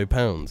don't know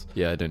pounds.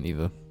 Yeah, I don't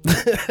either.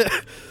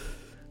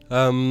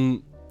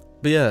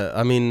 But yeah,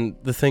 I mean,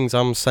 the things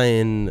I'm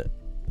saying,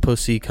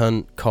 pussy,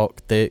 cunt,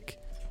 cock, dick,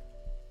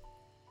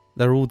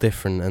 they're all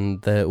different and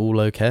they're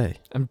all okay.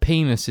 And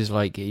penis is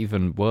like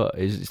even worse.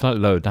 It's like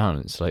lower down.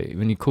 It's like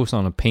when you call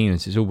someone a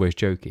penis, it's always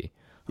jokey.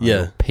 Oh, Yeah,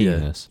 you're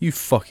penis. You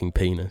fucking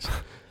penis.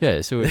 Yeah,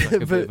 it's always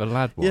like a bit of But, a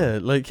lad one. Yeah,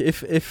 like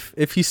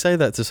if you say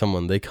that to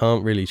someone, they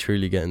can't really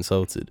truly get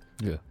insulted.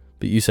 Yeah.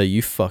 But you say,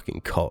 you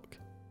fucking cock.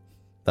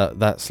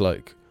 That's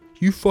like,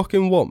 you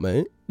fucking what,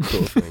 mate?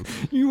 Sort of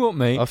thing. You what,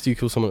 mate? After you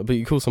call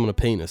someone a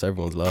penis,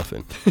 everyone's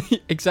laughing.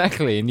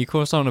 Exactly. And you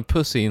call someone a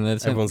pussy and they're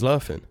saying, Everyone's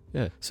laughing.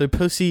 yeah. So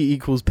pussy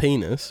equals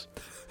penis.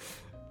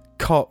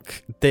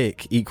 Cock,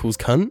 dick equals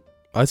cunt.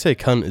 I'd say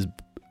cunt is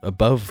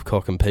above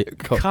cock and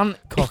Cunt.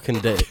 cock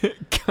and dick.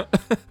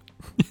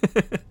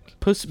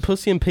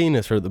 Pussy and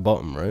penis are at the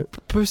bottom, right?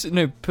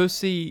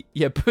 Pussy.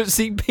 Yeah,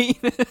 pussy,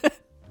 penis.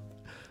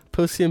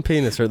 Pussy and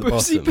penis are at the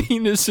Pussy, bottom.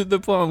 penis at the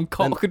bottom.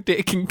 Cock,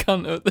 dick, and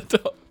cunt at the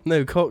top.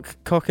 No,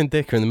 cock and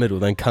dick are in the middle,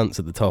 then cunt's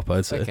at the top,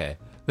 I'd say. Okay.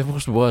 Then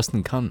what's worse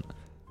than cunt?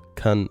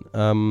 Cunt.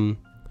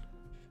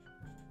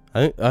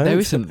 There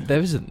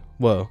isn't.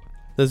 Well,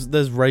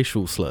 there's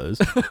racial slurs.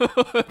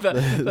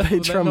 They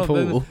trump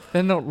all.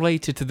 They're not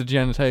related to the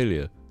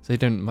genitalia. So they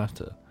don't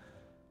matter.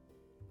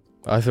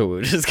 I thought we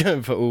were just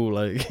going for all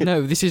like.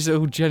 No, this is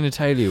all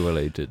genitalia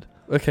related.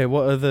 Okay,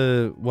 what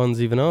other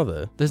ones even are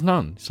there? There's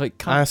none. It's like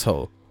cunt.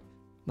 Asshole.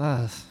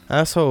 That's-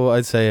 Asshole,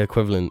 I'd say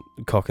equivalent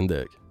cock and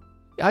dick.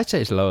 I'd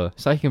say it's lower.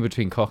 It's like in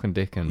between cock and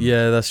dick and...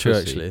 Yeah, that's true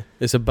pussy. actually.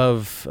 It's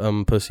above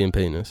pussy and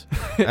penis.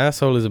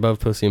 Asshole is above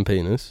pussy and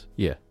penis.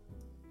 Yeah.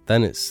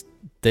 Then it's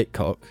dick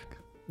cock.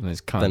 And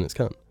it's cunt. Then it's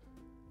cunt.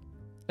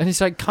 And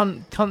it's like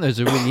cunt. Cunt is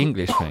a really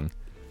English thing.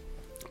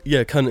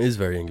 Yeah, cunt is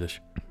very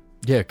English.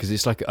 Yeah, because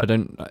it's like,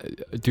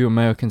 do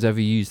Americans ever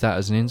use that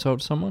as an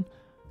insult to someone?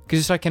 Because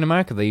it's like in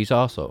America they use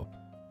arsehole.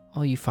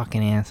 Oh, you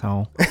fucking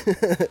asshole.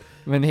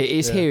 When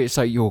it's Yeah. here, it's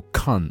like, you're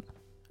cunt.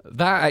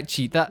 That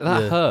actually, that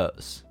Yeah.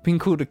 hurts. Being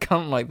called a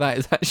cunt like that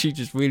is actually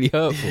just really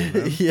hurtful,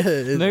 man. Yeah. it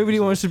is. Nobody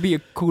wants to be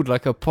called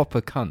like a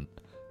proper cunt.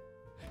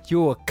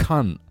 You're a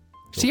cunt.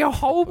 See how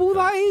horrible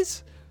that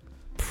is?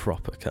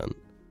 Proper cunt.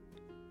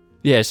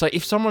 Yeah, it's like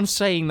if someone's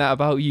saying that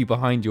about you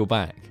behind your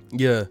back,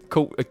 Yeah.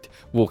 cool,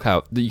 walk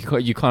out. You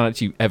can't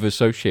actually ever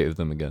associate with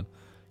them again.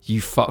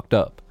 You fucked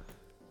up.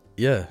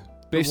 Yeah.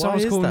 But if why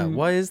someone's is calling that?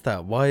 Why is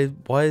that?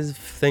 Why is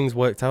things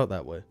worked out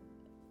that way?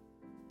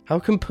 How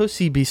can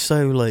pussy be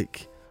so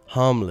like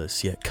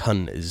harmless yet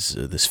cunt is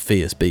this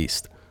fierce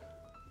beast?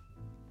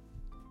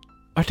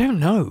 I don't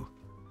know.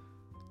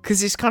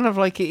 Because it's kind of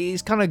like,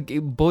 it's kind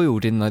of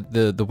boiled in like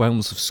the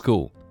realms of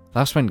school.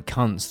 That's when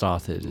cunt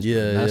started.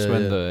 Yeah, That's yeah,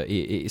 when yeah.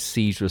 the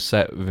seeds were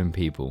set within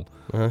people.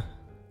 Uh-huh.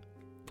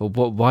 But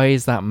why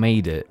is that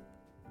made it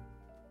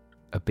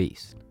a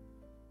beast?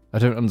 I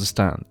don't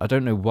understand. I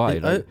don't know why.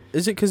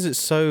 Is it because it's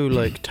so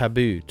like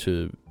taboo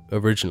to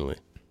originally?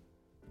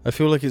 I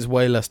feel like it's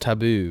way less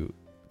taboo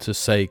to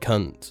say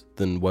cunt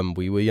than when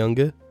we were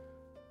younger.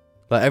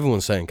 Like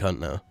everyone's saying cunt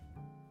now,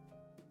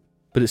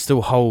 but it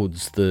still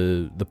holds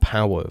the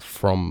power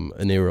from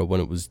an era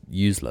when it was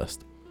used less.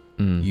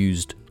 Mm.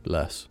 Used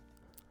less.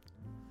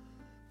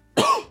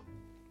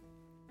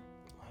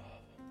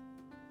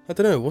 I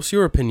don't know. What's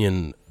your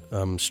opinion,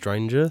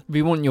 stranger?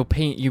 We want your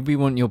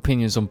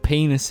opinions on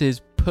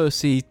penises,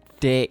 pussy,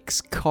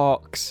 dicks,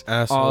 cocks,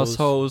 Assholes,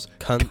 arseholes,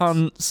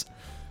 cunts.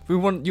 We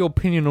want your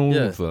opinion on all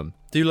Yeah. of them.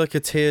 Do like a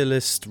tier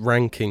list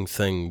ranking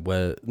thing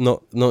where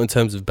not in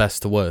terms of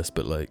best to worst,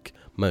 but like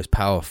most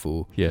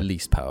powerful, Yeah.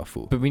 least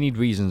powerful. But we need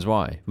reasons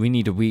why. We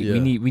need Yeah.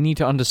 we need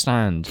to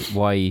understand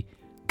why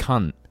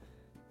cunt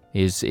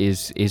is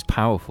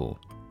powerful.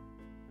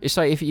 It's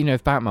like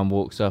if Batman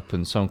walks up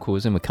and someone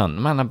calls him a cunt,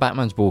 man,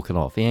 Batman's walking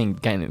off. He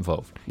ain't getting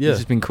involved. Yeah, He's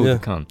just been called yeah. a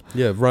cunt.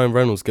 Yeah, Ryan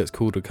Reynolds gets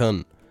called a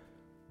cunt.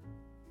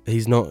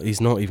 He's not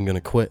even going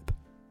to quip.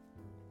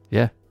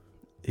 Yeah.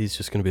 He's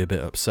just going to be a bit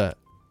upset.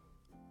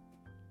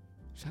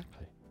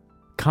 Exactly.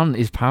 Cunt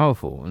is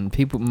powerful, and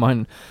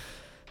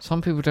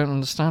some people don't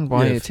understand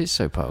why Yeah, it is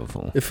so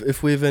powerful.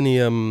 If we have any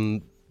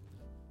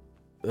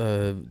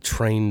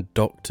trained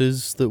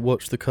doctors that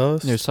watch the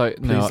cast, please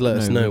let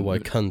us know why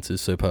cunt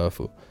is so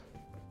powerful.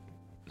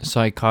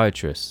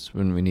 Psychiatrists,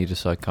 when we need a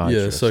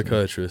psychiatrist. Yeah,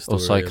 psychiatrist Or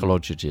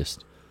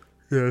psychologist.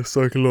 Yeah,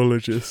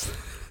 psychologist.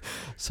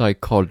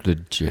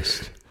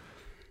 Psychologist.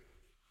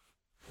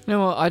 You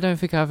know what? I don't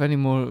think I have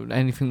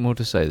anything more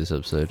to say this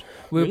episode.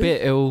 We're Really? a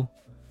bit ill.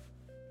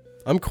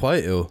 I'm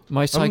quite ill.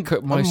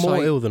 I'm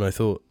more ill than I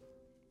thought.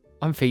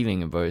 I'm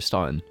feeling it, bro. It's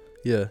starting.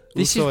 Yeah.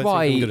 This Also, is I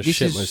why- think I'm gonna this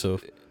shit is-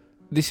 myself.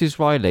 This is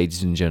why,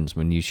 ladies and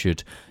gentlemen, you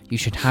should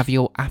have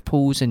your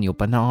apples and your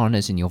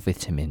bananas and your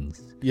vitamins.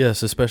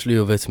 Yes, especially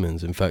your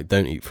vitamins. In fact,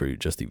 don't eat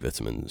fruit, just eat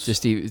vitamins.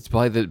 Just eat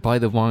buy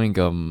the wine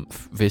gum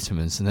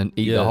vitamins and then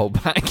eat Yeah. the whole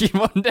pack in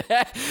one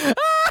day.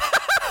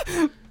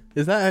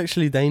 Is that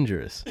actually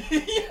dangerous?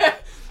 Yeah.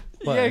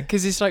 Why? Yeah,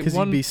 because it's like Because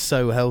you'd be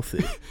so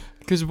healthy.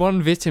 Because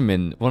one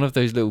vitamin, one of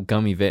those little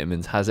gummy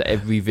vitamins, has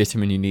every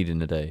vitamin you need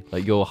in a day.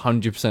 Like your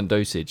 100%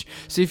 dosage.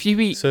 So if you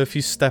eat... So if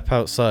you step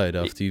outside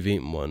after you've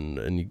eaten one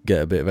and you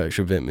get a bit of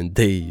extra vitamin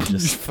D, you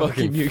just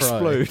fucking you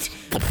fry.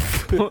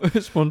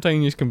 explode.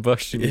 Spontaneous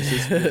combustion. It's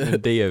just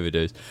vitamin D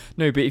overdose.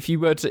 No, but if you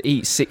were to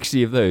eat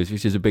 60 of those,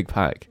 which is a big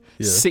pack,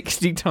 Yeah.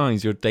 60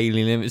 times your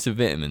daily limits of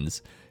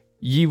vitamins,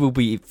 you will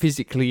be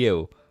physically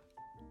ill.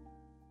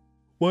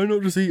 Why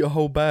not just eat a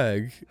whole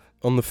bag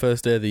on the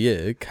first day of the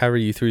year,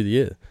 carry you through the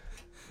year?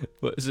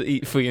 What is it?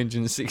 Eat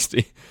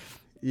 360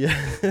 Yeah.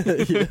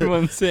 in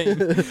one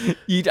sitting.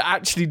 You'd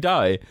actually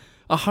die.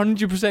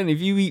 100%. If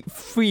you eat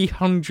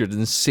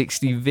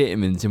 360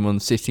 vitamins in one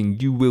sitting,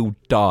 you will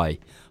die.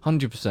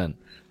 100%.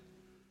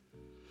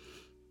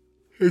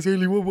 There's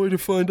only one way to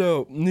find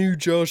out. New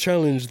jar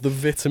challenge, the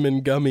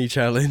vitamin gummy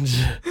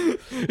challenge.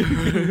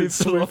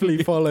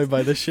 Swiftly followed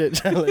by the shit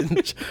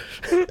challenge.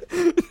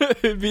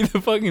 It'd be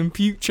the fucking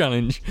puke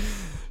challenge.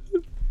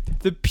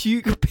 The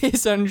puke,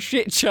 piss and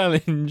shit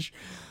challenge.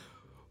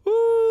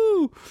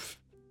 Woo!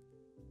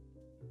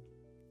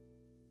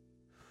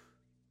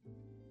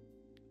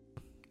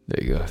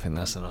 There you go. I think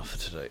that's enough for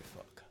today.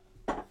 Fuck.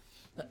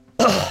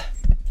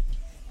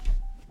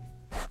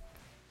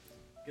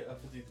 Get up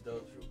and do the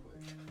dance real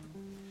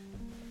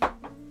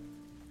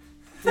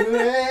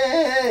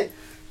quick.